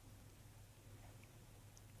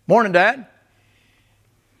 Morning, Dad.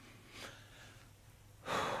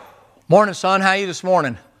 Morning, son. How are you this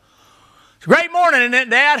morning? It's a great morning, isn't it,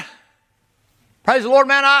 Dad? Praise the Lord,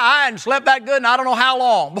 man. I hadn't slept that good in I don't know how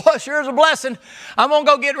long. Boy, sure is a blessing. I'm going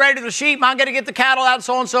to go get ready to the sheep. I'm going to get the cattle out,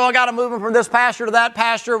 so-and-so. I got to move them from this pasture to that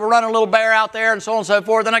pasture. We're running a little bear out there and so on and so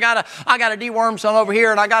forth. And I got to deworm some over here,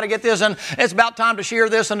 and I got to get this, and it's about time to shear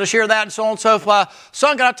this and to shear that and so on and so forth.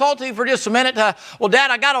 Son, can I talk to you for just a minute? Well, Dad,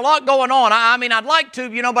 I got a lot going on. I mean, I'd like to,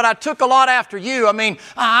 but I took a lot after you. I mean,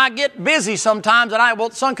 I get busy sometimes, and well,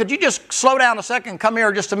 son, could you just slow down a second and come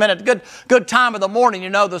here just a minute? Good time of the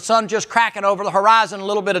morning, the sun just cracking over the horizon, a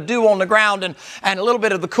little bit of dew on the ground and a little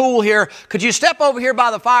bit of the cool here. Could you step over here by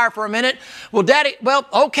the fire for a minute? Well, Daddy, well,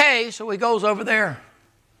 okay. So he goes over there.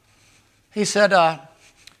 He said,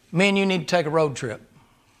 me and you need to take a road trip.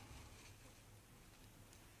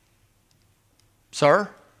 Sir,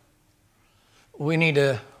 we need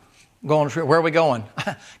to go on a trip. Where are we going?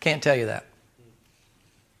 Can't tell you that.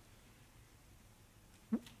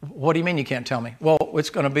 What do you mean you can't tell me? Well, it's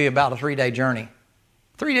going to be about a 3-day journey.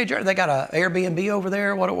 3-day journey. They got an Airbnb over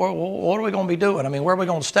there. What are we going to be doing? I mean, where are we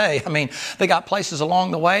going to stay? I mean, they got places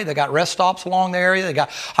along the way. They got rest stops along the area.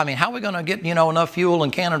 How are we going to get, enough fuel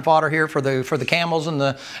and cannon fodder here for the camels and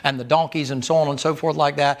the donkeys and so on and so forth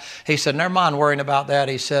like that? He said, never mind worrying about that.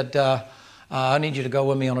 He said, I need you to go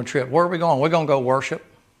with me on a trip. Where are we going? We're going to go worship.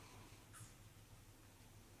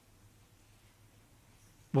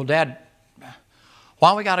 Well, Dad,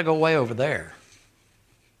 why we got to go way over there?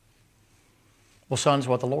 Well, son's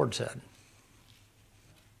what the Lord said.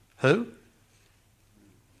 Who?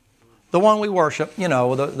 The one we worship,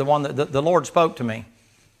 the one that the Lord spoke to me.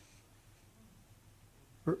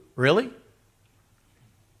 Really?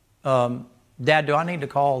 Dad, do I need to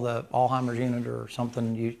call the Alzheimer's unit or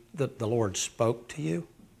something that the Lord spoke to you?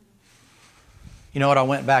 You know what? I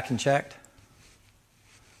went back and checked.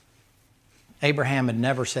 Abraham had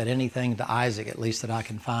never said anything to Isaac, at least that I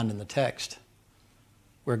can find in the text,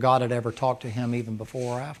 where God had ever talked to him even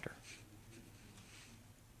before or after.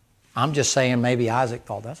 I'm just saying maybe Isaac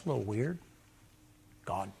thought, that's a little weird.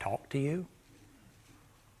 God talked to you?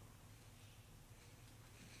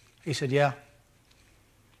 He said, yeah.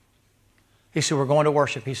 He said, we're going to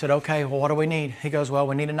worship. He said, okay, well, what do we need? He goes, well,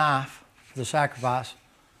 we need a knife for the sacrifice,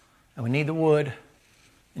 and we need the wood,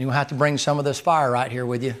 and you'll have to bring some of this fire right here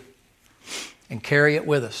with you and carry it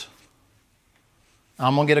with us.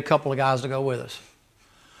 I'm going to get a couple of guys to go with us.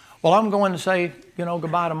 Well, I'm going to say,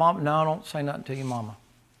 goodbye to Mama. No, don't say nothing to your Mama.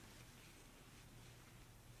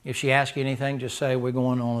 If she asks you anything, just say, we're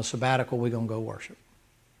going on a sabbatical. We're going to go worship.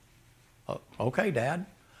 Oh, okay, Dad.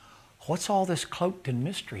 What's all this cloaked in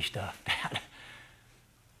mystery stuff, Dad?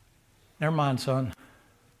 Never mind, son.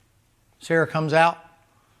 Sarah comes out.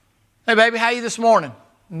 Hey, baby, how are you this morning?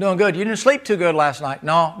 I'm doing good. You didn't sleep too good last night.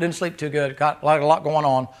 No, didn't sleep too good. Got a lot going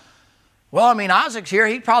on. Well, Isaac's here.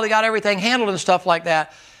 He probably got everything handled and stuff like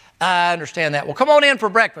that. I understand that. Well, come on in for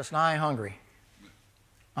breakfast. No, I ain't hungry.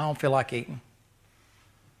 I don't feel like eating.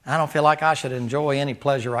 I don't feel like I should enjoy any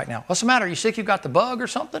pleasure right now. What's the matter? You sick? You got the bug or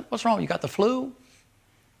something? What's wrong? You got the flu?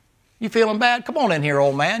 You feeling bad? Come on in here,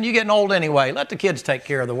 old man. You're getting old anyway. Let the kids take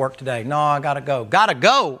care of the work today. No, I got to go. Got to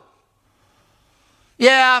go?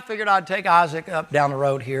 Yeah, I figured I'd take Isaac up down the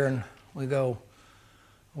road here and we go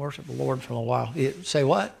worship the Lord for a while. Say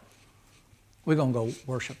what? We're going to go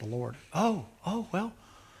worship the Lord. Oh, well.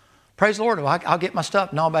 Praise the Lord. Well, I'll get my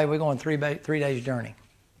stuff. No, baby, we're going 3 days journey.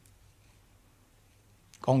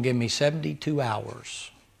 Going to give me 72 hours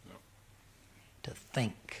to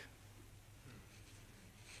think.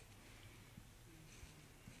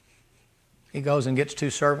 He goes and gets 2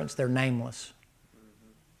 servants. They're nameless.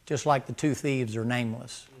 Just like the 2 thieves are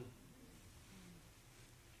nameless.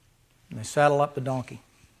 And they saddle up the donkey.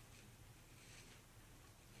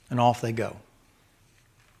 And off they go.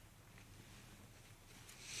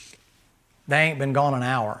 They ain't been gone an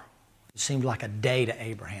hour. It seemed like a day to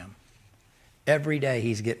Abraham. Every day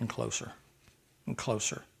he's getting closer and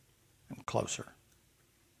closer and closer.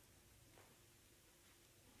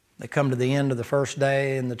 They come to the end of the first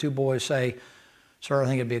day and the 2 boys say, sir, I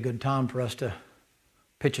think it'd be a good time for us to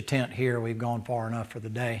pitch a tent here. We've gone far enough for the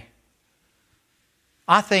day.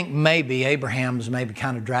 I think maybe Abraham's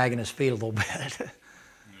kind of dragging his feet a little bit.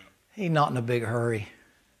 He's not in a big hurry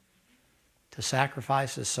to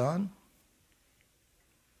sacrifice his son.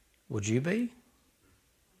 Would you be?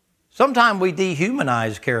 Sometimes we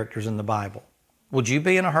dehumanize characters in the Bible. Would you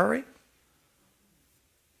be in a hurry?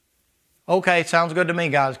 Okay, sounds good to me,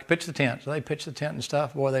 guys. Pitch the tent. So they pitch the tent and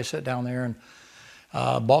stuff. Boy, they sit down there and,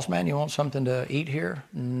 boss man, you want something to eat here?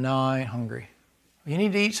 No, I ain't hungry. You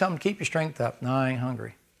need to eat something to keep your strength up. No, I ain't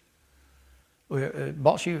hungry.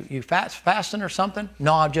 Boss, you fasting or something?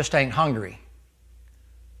 No, I just ain't hungry.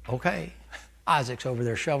 Okay. Isaac's over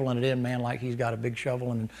there shoveling it in, man, like he's got a big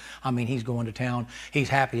shovel. And I mean, he's going to town. He's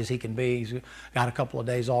happy as he can be. He's got a couple of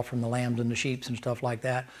days off from the lambs and the sheep and stuff like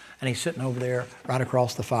that. And he's sitting over there right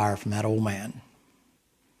across the fire from that old man.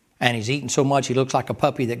 And he's eating so much he looks like a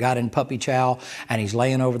puppy that got in puppy chow. And he's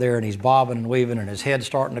laying over there and he's bobbing and weaving and his head's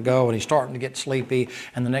starting to go and he's starting to get sleepy.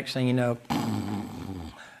 And the next thing you know,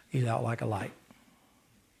 he's out like a light.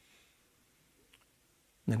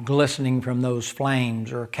 The glistening from those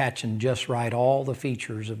flames are catching just right all the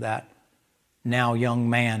features of that now young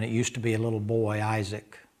man. It used to be a little boy,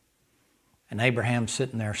 Isaac. And Abraham's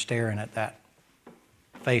sitting there staring at that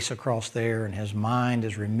face across there, and his mind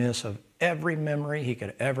is remiss of every memory he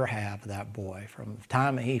could ever have of that boy, from the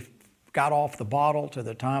time that he got off the bottle to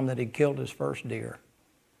the time that he killed his first deer.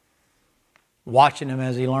 Watching him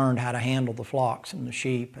as he learned how to handle the flocks and the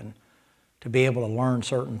sheep and to be able to learn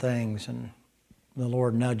certain things. And the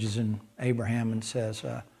Lord nudges in Abraham and says,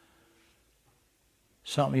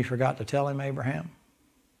 something you forgot to tell him, Abraham?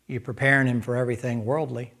 You're preparing him for everything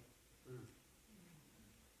worldly.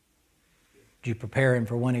 Do you prepare him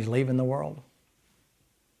for when he's leaving the world?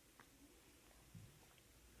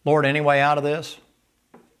 Lord, any way out of this?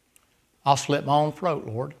 I'll slit my own throat,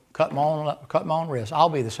 Lord. Cut my own wrist. I'll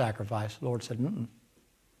be the sacrifice. The Lord said,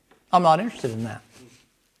 I'm not interested in that.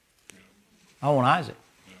 I want Isaac.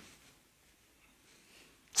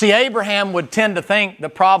 See, Abraham would tend to think the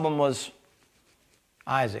problem was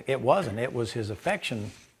Isaac. It wasn't. It was his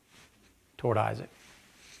affection toward Isaac.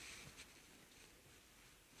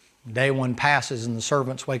 Day one passes and the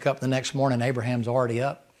servants wake up the next morning. Abraham's already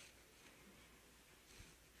up.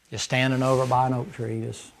 Just standing over by an oak tree.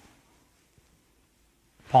 Just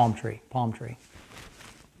palm tree.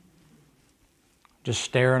 Just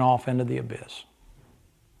staring off into the abyss.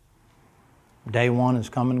 Day one is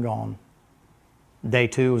come and gone. Day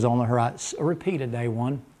two was on the horizon. A repeated day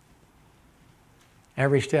one.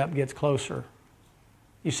 Every step gets closer.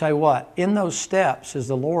 You say, what? In those steps is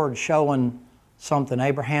the Lord showing something.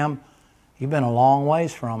 Abraham, you've been a long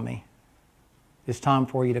ways from me. It's time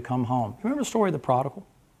for you to come home. You remember the story of the prodigal?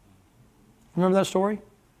 Remember that story? Do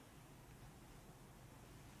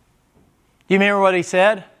you remember what he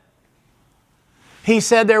said? He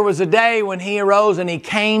said there was a day when he arose and he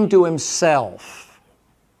came to himself.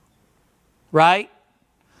 Right?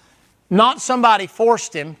 Not somebody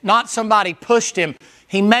forced him. Not somebody pushed him.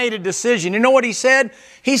 He made a decision. You know what he said?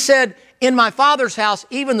 He said, in my Father's house,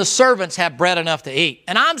 even the servants have bread enough to eat.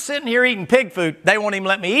 And I'm sitting here eating pig food. They won't even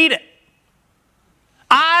let me eat it.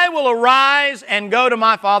 I will arise and go to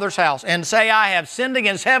my Father's house and say, I have sinned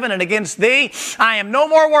against heaven and against thee. I am no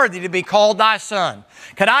more worthy to be called thy son.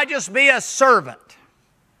 Could I just be a servant?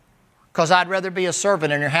 Because I'd rather be a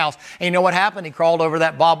servant in your house. And you know what happened? He crawled over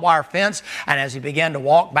that barbed wire fence, and as he began to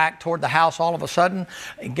walk back toward the house all of a sudden,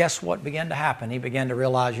 guess what began to happen? He began to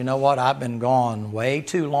realize, you know what? I've been gone way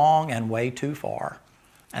too long and way too far.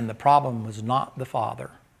 And the problem was not the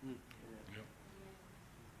father.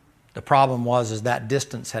 The problem was that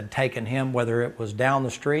distance had taken him, whether it was down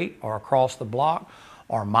the street or across the block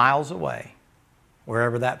or miles away,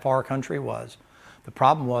 wherever that far country was. The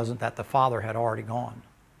problem wasn't that the father had already gone.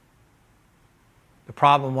 The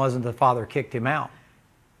problem wasn't the father kicked him out.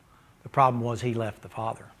 The problem was he left the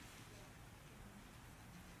father.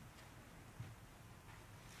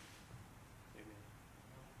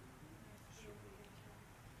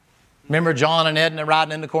 Remember John and Edna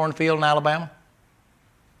riding in the cornfield in Alabama?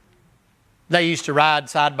 They used to ride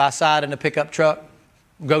side by side in a pickup truck,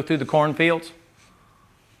 go through the cornfields.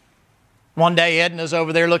 One day Edna's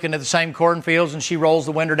over there looking at the same cornfields, and she rolls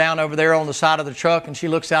the window down over there on the side of the truck, and she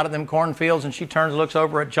looks out at them cornfields, and she turns and looks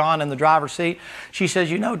over at John in the driver's seat. She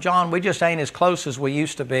says, you know, John, we just ain't as close as we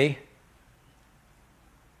used to be.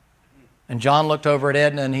 And John looked over at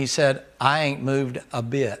Edna and he said, I ain't moved a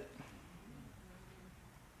bit.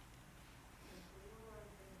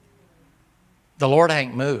 The Lord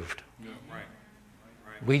ain't moved.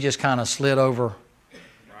 We just kind of slid over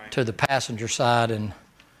to the passenger side and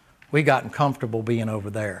we gotten comfortable being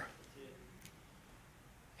over there.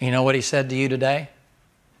 You know what he said to you today?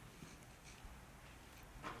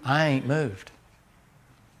 I ain't moved.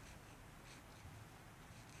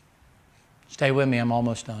 Stay with me, I'm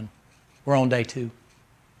almost done. We're on day 2.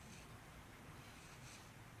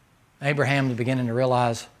 Abraham's beginning to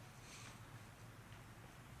realize,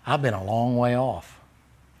 I've been a long way off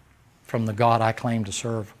from the God I claim to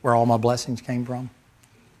serve, where all my blessings came from.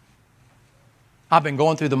 I've been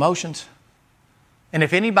going through the motions. And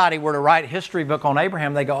if anybody were to write a history book on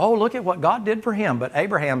Abraham, they go, oh, look at what God did for him. But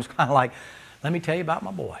Abraham's kind of like, let me tell you about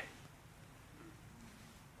my boy.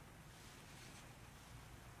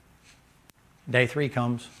 Day 3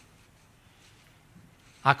 comes.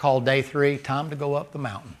 I call day 3, time to go up the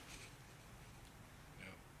mountain.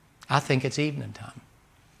 I think it's evening time.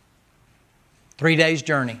 3 days'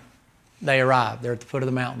 journey. They arrive. They're at the foot of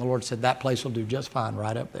the mountain. The Lord said, that place will do just fine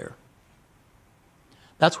right up there.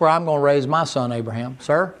 That's where I'm going to raise my son, Abraham.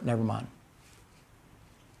 Sir, never mind.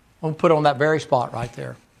 We'll put it on that very spot right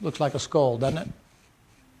there. Looks like a skull, doesn't it?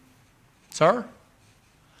 Sir,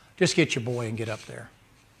 just get your boy and get up there.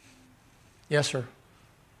 Yes, sir.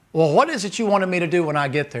 Well, what is it you wanted me to do when I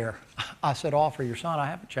get there? I said, offer your son. I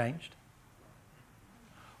haven't changed.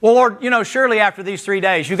 Well, Lord, you know, surely after these 3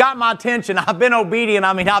 days, you got my attention. I've been obedient.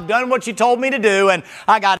 I mean, I've done what you told me to do, and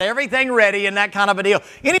I got everything ready and that kind of a deal.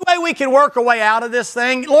 Any way we can work our way out of this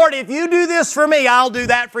thing? Lord, if you do this for me, I'll do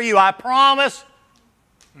that for you. I promise.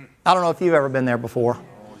 I don't know if you've ever been there before.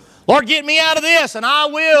 Lord, get me out of this, and I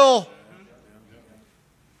will.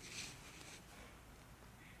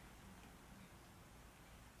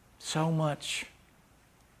 So much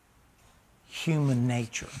human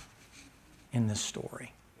nature in this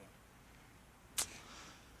story.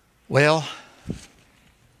 Well,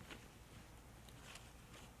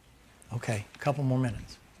 okay, a couple more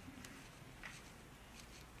minutes.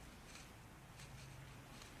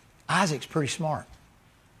 Isaac's pretty smart.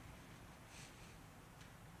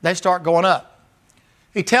 They start going up.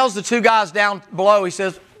 He tells the 2 guys down below, he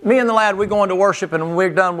says, me and the lad, we're going to worship, and when we're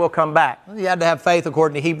done, we'll come back. You had to have faith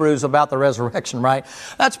according to Hebrews about the resurrection, right?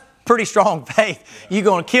 That's pretty strong faith. You're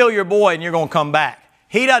going to kill your boy, and you're going to come back.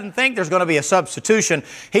 He doesn't think there's going to be a substitution.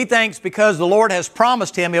 He thinks because the Lord has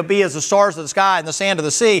promised him he'll be as the stars of the sky and the sand of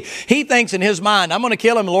the sea. He thinks in his mind, I'm going to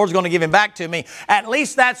kill him, the Lord's going to give him back to me. At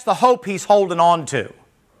least that's the hope he's holding on to.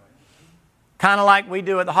 Kind of like we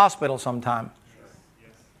do at the hospital sometime.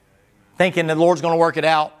 Thinking the Lord's going to work it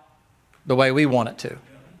out the way we want it to.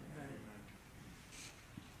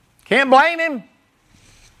 Can't blame him.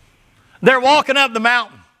 They're walking up the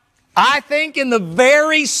mountain. I think in the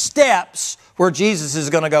very steps where Jesus is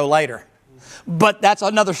going to go later. But that's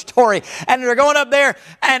another story. And they're going up there,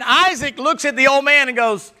 and Isaac looks at the old man and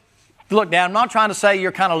goes, look, Dad, I'm not trying to say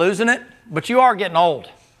you're kind of losing it, but you are getting old.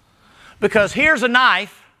 Because here's a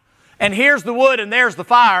knife, and here's the wood, and there's the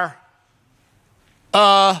fire.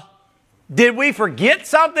 Did we forget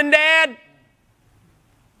something, Dad?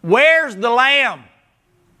 Where's the lamb?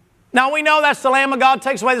 Now, we know that's the Lamb of God,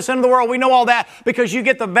 takes away the sin of the world. We know all that because you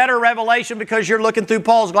get the better revelation because you're looking through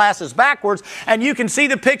Paul's glasses backwards and you can see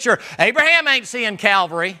the picture. Abraham ain't seeing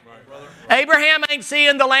Calvary. Abraham ain't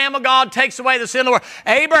seeing the Lamb of God takes away the sin of the world.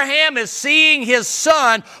 Abraham is seeing his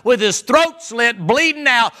son with his throat slit, bleeding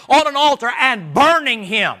out on an altar and burning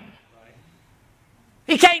him.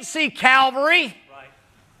 He can't see Calvary.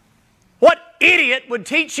 What idiot would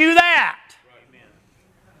teach you that?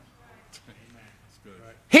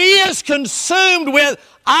 He is consumed with,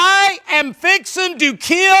 I am fixing to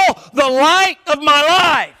kill the light of my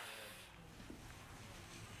life.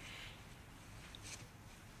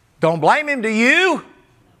 Don't blame him, do you?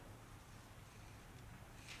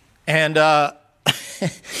 And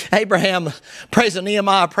Abraham prays a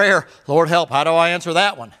Nehemiah prayer, Lord help, how do I answer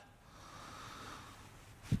that one?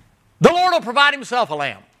 The Lord will provide himself a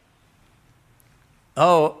lamb.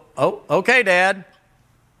 Oh, okay, Dad.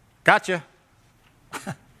 Gotcha.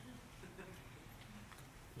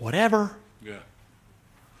 Whatever. Yeah.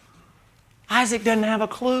 Isaac doesn't have a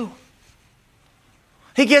clue.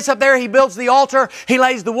 He gets up there, he builds the altar, he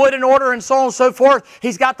lays the wood in order and so on and so forth.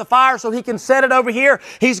 He's got the fire so he can set it over here.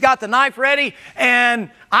 He's got the knife ready. And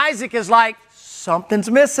Isaac is like, something's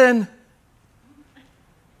missing.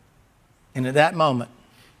 And at that moment,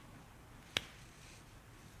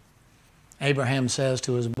 Abraham says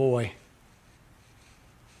to his boy,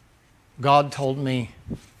 God told me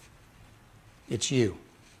it's you.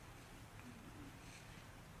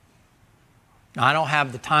 Now, I don't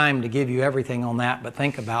have the time to give you everything on that, but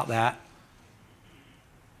think about that.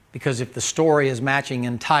 Because if the story is matching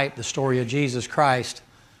in type the story of Jesus Christ,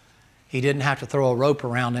 he didn't have to throw a rope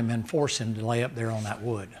around him and force him to lay up there on that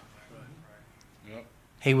wood. Yep.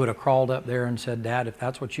 He would have crawled up there and said, Dad, if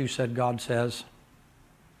that's what you said God says,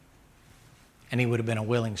 and he would have been a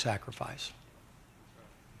willing sacrifice.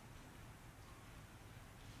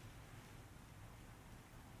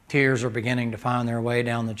 Tears are beginning to find their way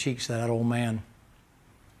down the cheeks of that old man.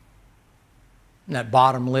 And that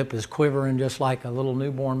bottom lip is quivering just like a little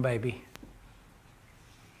newborn baby.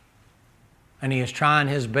 And he is trying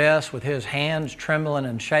his best with his hands trembling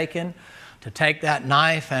and shaking to take that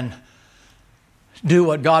knife and do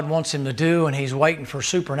what God wants him to do, and he's waiting for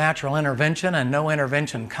supernatural intervention, and no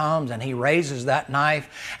intervention comes, and he raises that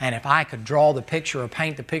knife, and if I could draw the picture or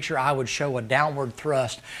paint the picture, I would show a downward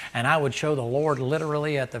thrust, and I would show the Lord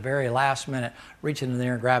literally at the very last minute reaching in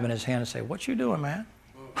there and grabbing his hand and say, "What you doing, man?"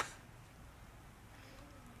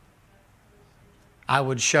 I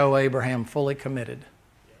would show Abraham fully committed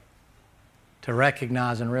to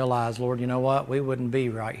recognize and realize, Lord, you know what? We wouldn't be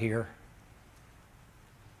right here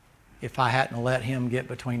if I hadn't let him get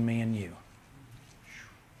between me and you.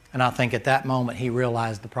 And I think at that moment he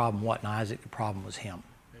realized the problem wasn't Isaac, the problem was him.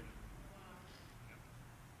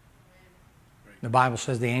 The Bible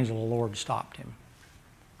says the angel of the Lord stopped him.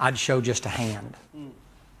 I'd show just a hand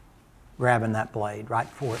grabbing that blade right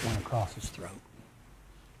before it went across his throat.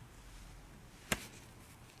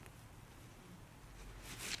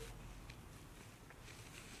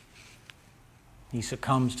 He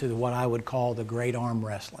succumbs to what I would call the great arm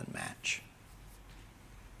wrestling match.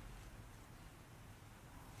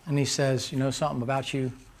 And he says, "You know something about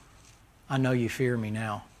you? I know you fear me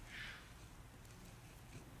now."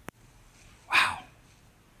 Wow.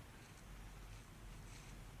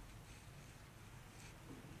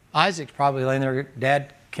 Isaac's probably laying there,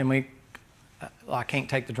 "Dad, can we, I can't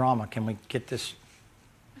take the drama. Can we get this?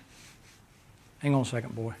 Hang on a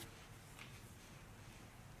second, boy."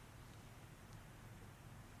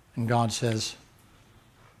 And God says,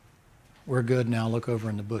 "We're good now. Look over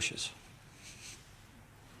in the bushes.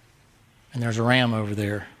 And there's a ram over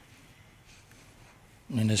there.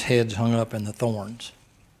 And his head's hung up in the thorns."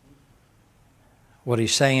 What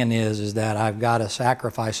he's saying is that I've got a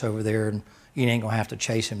sacrifice over there, and you ain't going to have to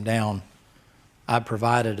chase him down. I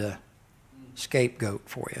provided a scapegoat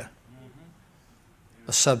for you.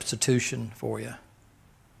 A substitution for you.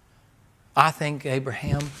 I think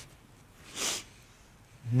Abraham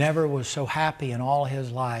never was so happy in all his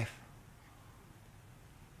life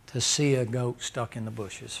to see a goat stuck in the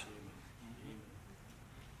bushes.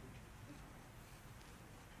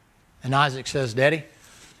 And Isaac says, "Daddy,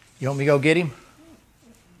 you want me to go get him?"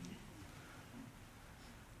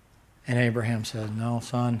 And Abraham says, "No,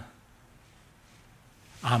 son,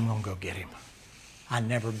 I'm going to go get him. I've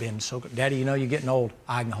never been so good. Daddy, you know you're getting old.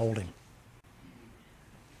 I can hold him."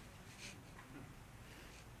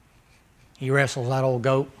 He wrestles that old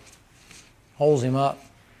goat, holds him up,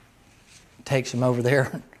 takes him over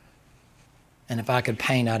there. And if I could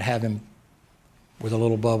paint, I'd have him with a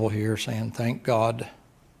little bubble here saying, "Thank God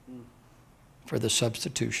for the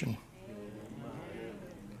substitution."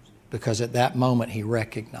 Because at that moment he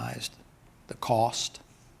recognized the cost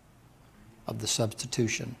of the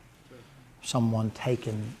substitution. Someone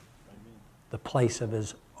taking the place of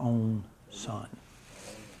his own son.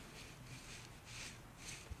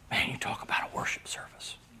 Man, you talk about a worship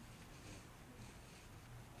service.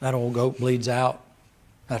 That old goat bleeds out.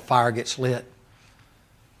 That fire gets lit.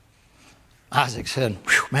 Isaac said,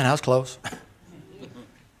 "Whew, man, that was close."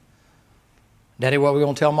 "Daddy, what are we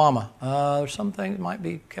going to tell Mama?" There's some things that might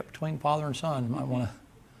be kept between father and son. You might want to.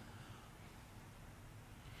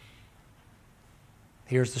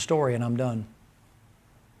 Here's the story, and I'm done.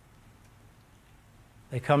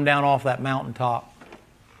 They come down off that mountaintop.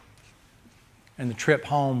 And the trip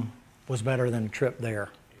home was better than the trip there.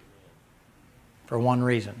 For one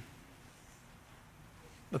reason.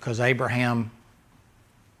 Because Abraham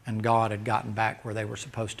and God had gotten back where they were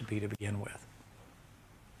supposed to be to begin with.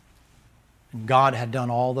 And God had done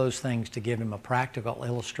all those things to give him a practical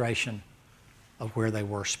illustration of where they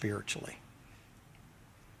were spiritually.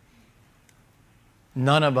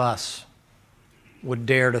 None of us would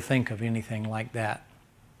dare to think of anything like that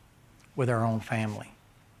with our own family.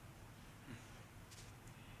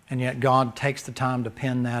 And yet God takes the time to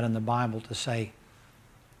pen that in the Bible to say,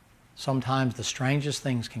 sometimes the strangest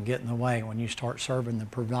things can get in the way when you start serving the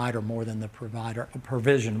provider more than the provider,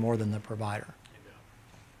 provision more than the provider.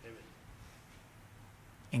 Amen.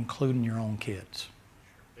 Including your own kids.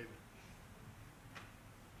 Amen.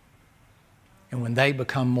 And when they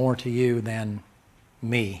become more to you than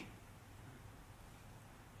me,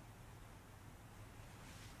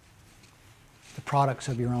 the products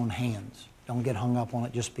of your own hands. Don't get hung up on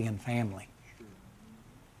it just being family.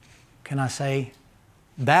 Can I say,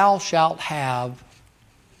 "Thou shalt have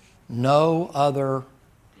no other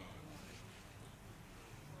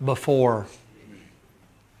before."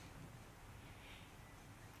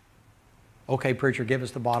 Okay, preacher, give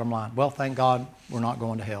us the bottom line. Well, thank God we're not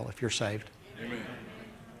going to hell if you're saved. Amen.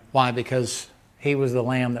 Why? Because he was the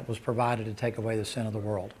lamb that was provided to take away the sin of the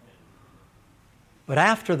world. But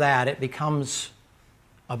after that, it becomes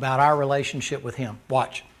about our relationship with him.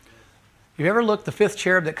 Watch. You ever look the fifth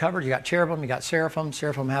cherub that covered? You got cherubim, you got seraphim.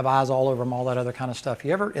 Seraphim have eyes all over them, all that other kind of stuff.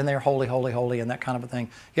 You ever, in there, holy, holy, holy, and that kind of a thing.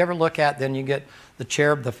 You ever look at, then you get the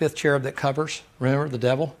cherub, the fifth cherub that covers. Remember, the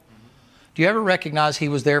devil? Do you ever recognize he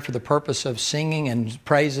was there for the purpose of singing and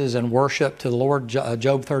praises and worship to the Lord,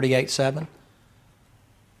 Job 38:7?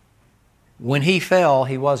 When he fell,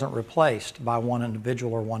 he wasn't replaced by one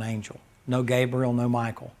individual or one angel. No Gabriel, no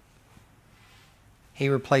Michael. He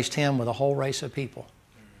replaced him with a whole race of people.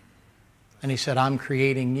 And he said, I'm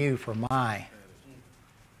creating you for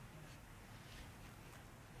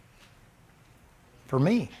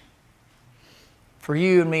me. For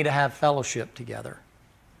you and me to have fellowship together.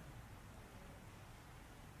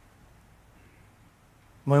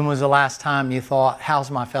 When was the last time you thought, how's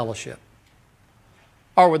my fellowship?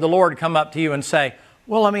 Or would the Lord come up to you and say,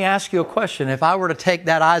 well, let me ask you a question. If I were to take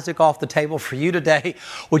that Isaac off the table for you today,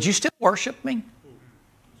 would you still worship me?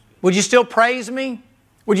 Would you still praise me?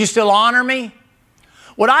 Would you still honor me?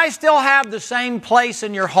 Would I still have the same place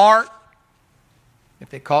in your heart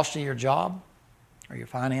if it cost you your job or your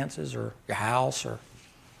finances or your house or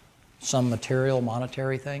some material,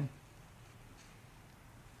 monetary thing?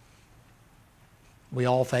 We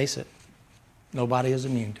all face it. Nobody is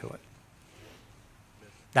immune to it.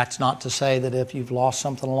 That's not to say that if you've lost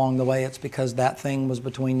something along the way, it's because that thing was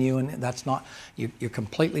between you and that's not. You're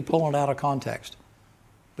completely pulling it out of context.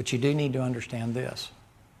 But you do need to understand this.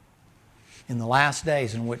 In the last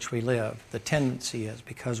days in which we live, the tendency is,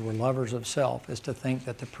 because we're lovers of self, is to think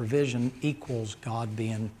that the provision equals God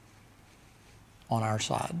being on our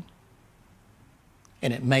side.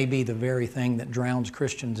 And it may be the very thing that drowns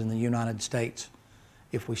Christians in the United States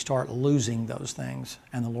if we start losing those things.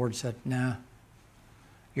 And the Lord said, nah,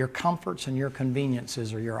 your comforts and your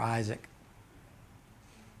conveniences are your Isaac.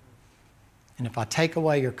 And if I take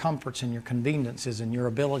away your comforts and your conveniences and your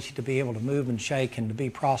ability to be able to move and shake and to be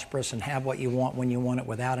prosperous and have what you want when you want it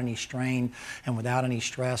without any strain and without any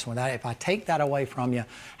stress, if I take that away from you,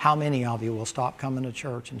 how many of you will stop coming to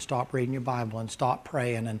church and stop reading your Bible and stop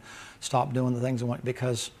praying and stop doing the things I want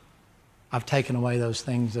because I've taken away those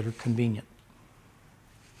things that are convenient?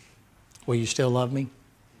 Will you still love me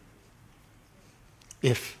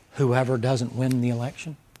if whoever doesn't win the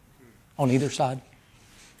election on either side?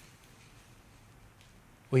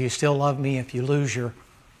 Will you still love me if you lose your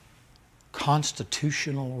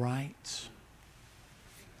constitutional rights?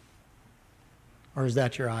 Or is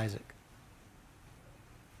that your Isaac?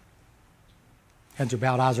 Heads are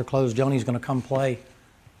bowed, eyes are closed. Joni's going to come play.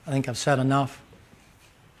 I think I've said enough.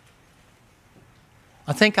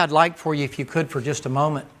 I think I'd like for you, if you could, for just a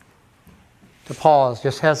moment, to pause,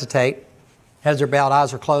 just hesitate. Heads are bowed,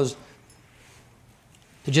 eyes are closed.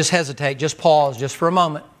 To just hesitate, just pause, just for a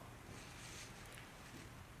moment.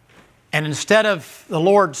 And instead of the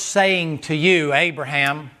Lord saying to you,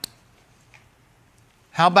 Abraham,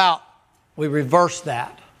 how about we reverse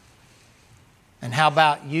that? And how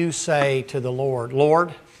about you say to the Lord,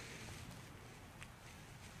 Lord,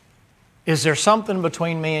 is there something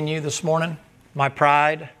between me and you this morning? My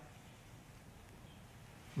pride,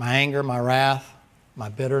 my anger, my wrath, my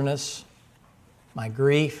bitterness, my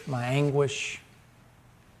grief, my anguish,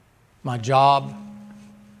 my job,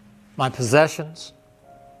 my possessions,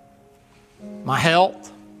 my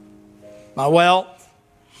health, my wealth,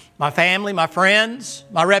 my family, my friends,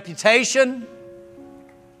 my reputation.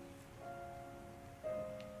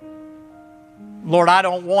 Lord, I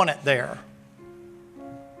don't want it there.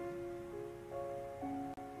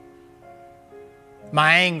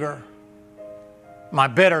 My anger, my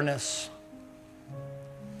bitterness,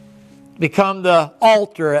 become the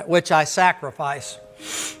altar at which I sacrifice,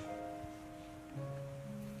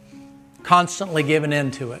 constantly giving in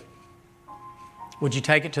to it. Would you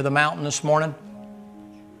take it to the mountain this morning?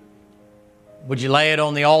 Would you lay it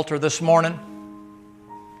on the altar this morning?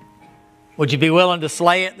 Would you be willing to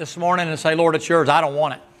slay it this morning and say, Lord, it's yours. I don't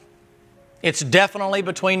want it. It's definitely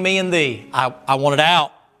between me and Thee. I want it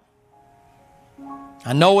out.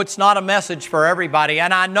 I know it's not a message for everybody,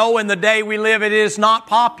 and I know in the day we live it is not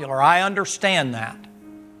popular. I understand that.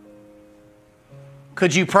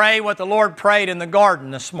 Could you pray what the Lord prayed in the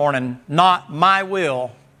garden this morning? Not my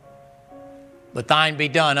will, but Thine be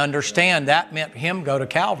done. Understand that meant Him go to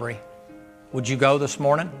Calvary. Would you go this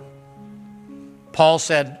morning? Paul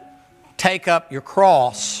said, take up your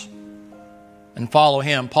cross and follow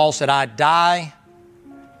Him. Paul said, I die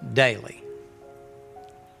daily.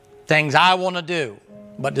 Things I want to do,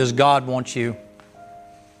 but does God want you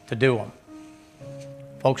to do them?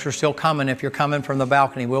 Folks are still coming. If you're coming from the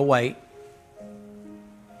balcony, we'll wait.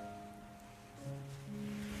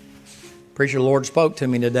 Preacher, the Lord spoke to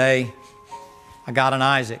me today. I got an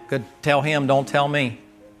Isaac. Good. Tell him, don't tell me.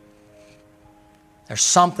 There's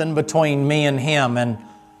something between me and Him, and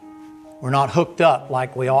we're not hooked up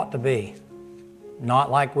like we ought to be. Not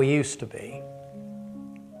like we used to be.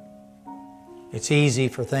 It's easy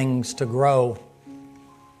for things to grow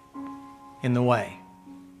in the way.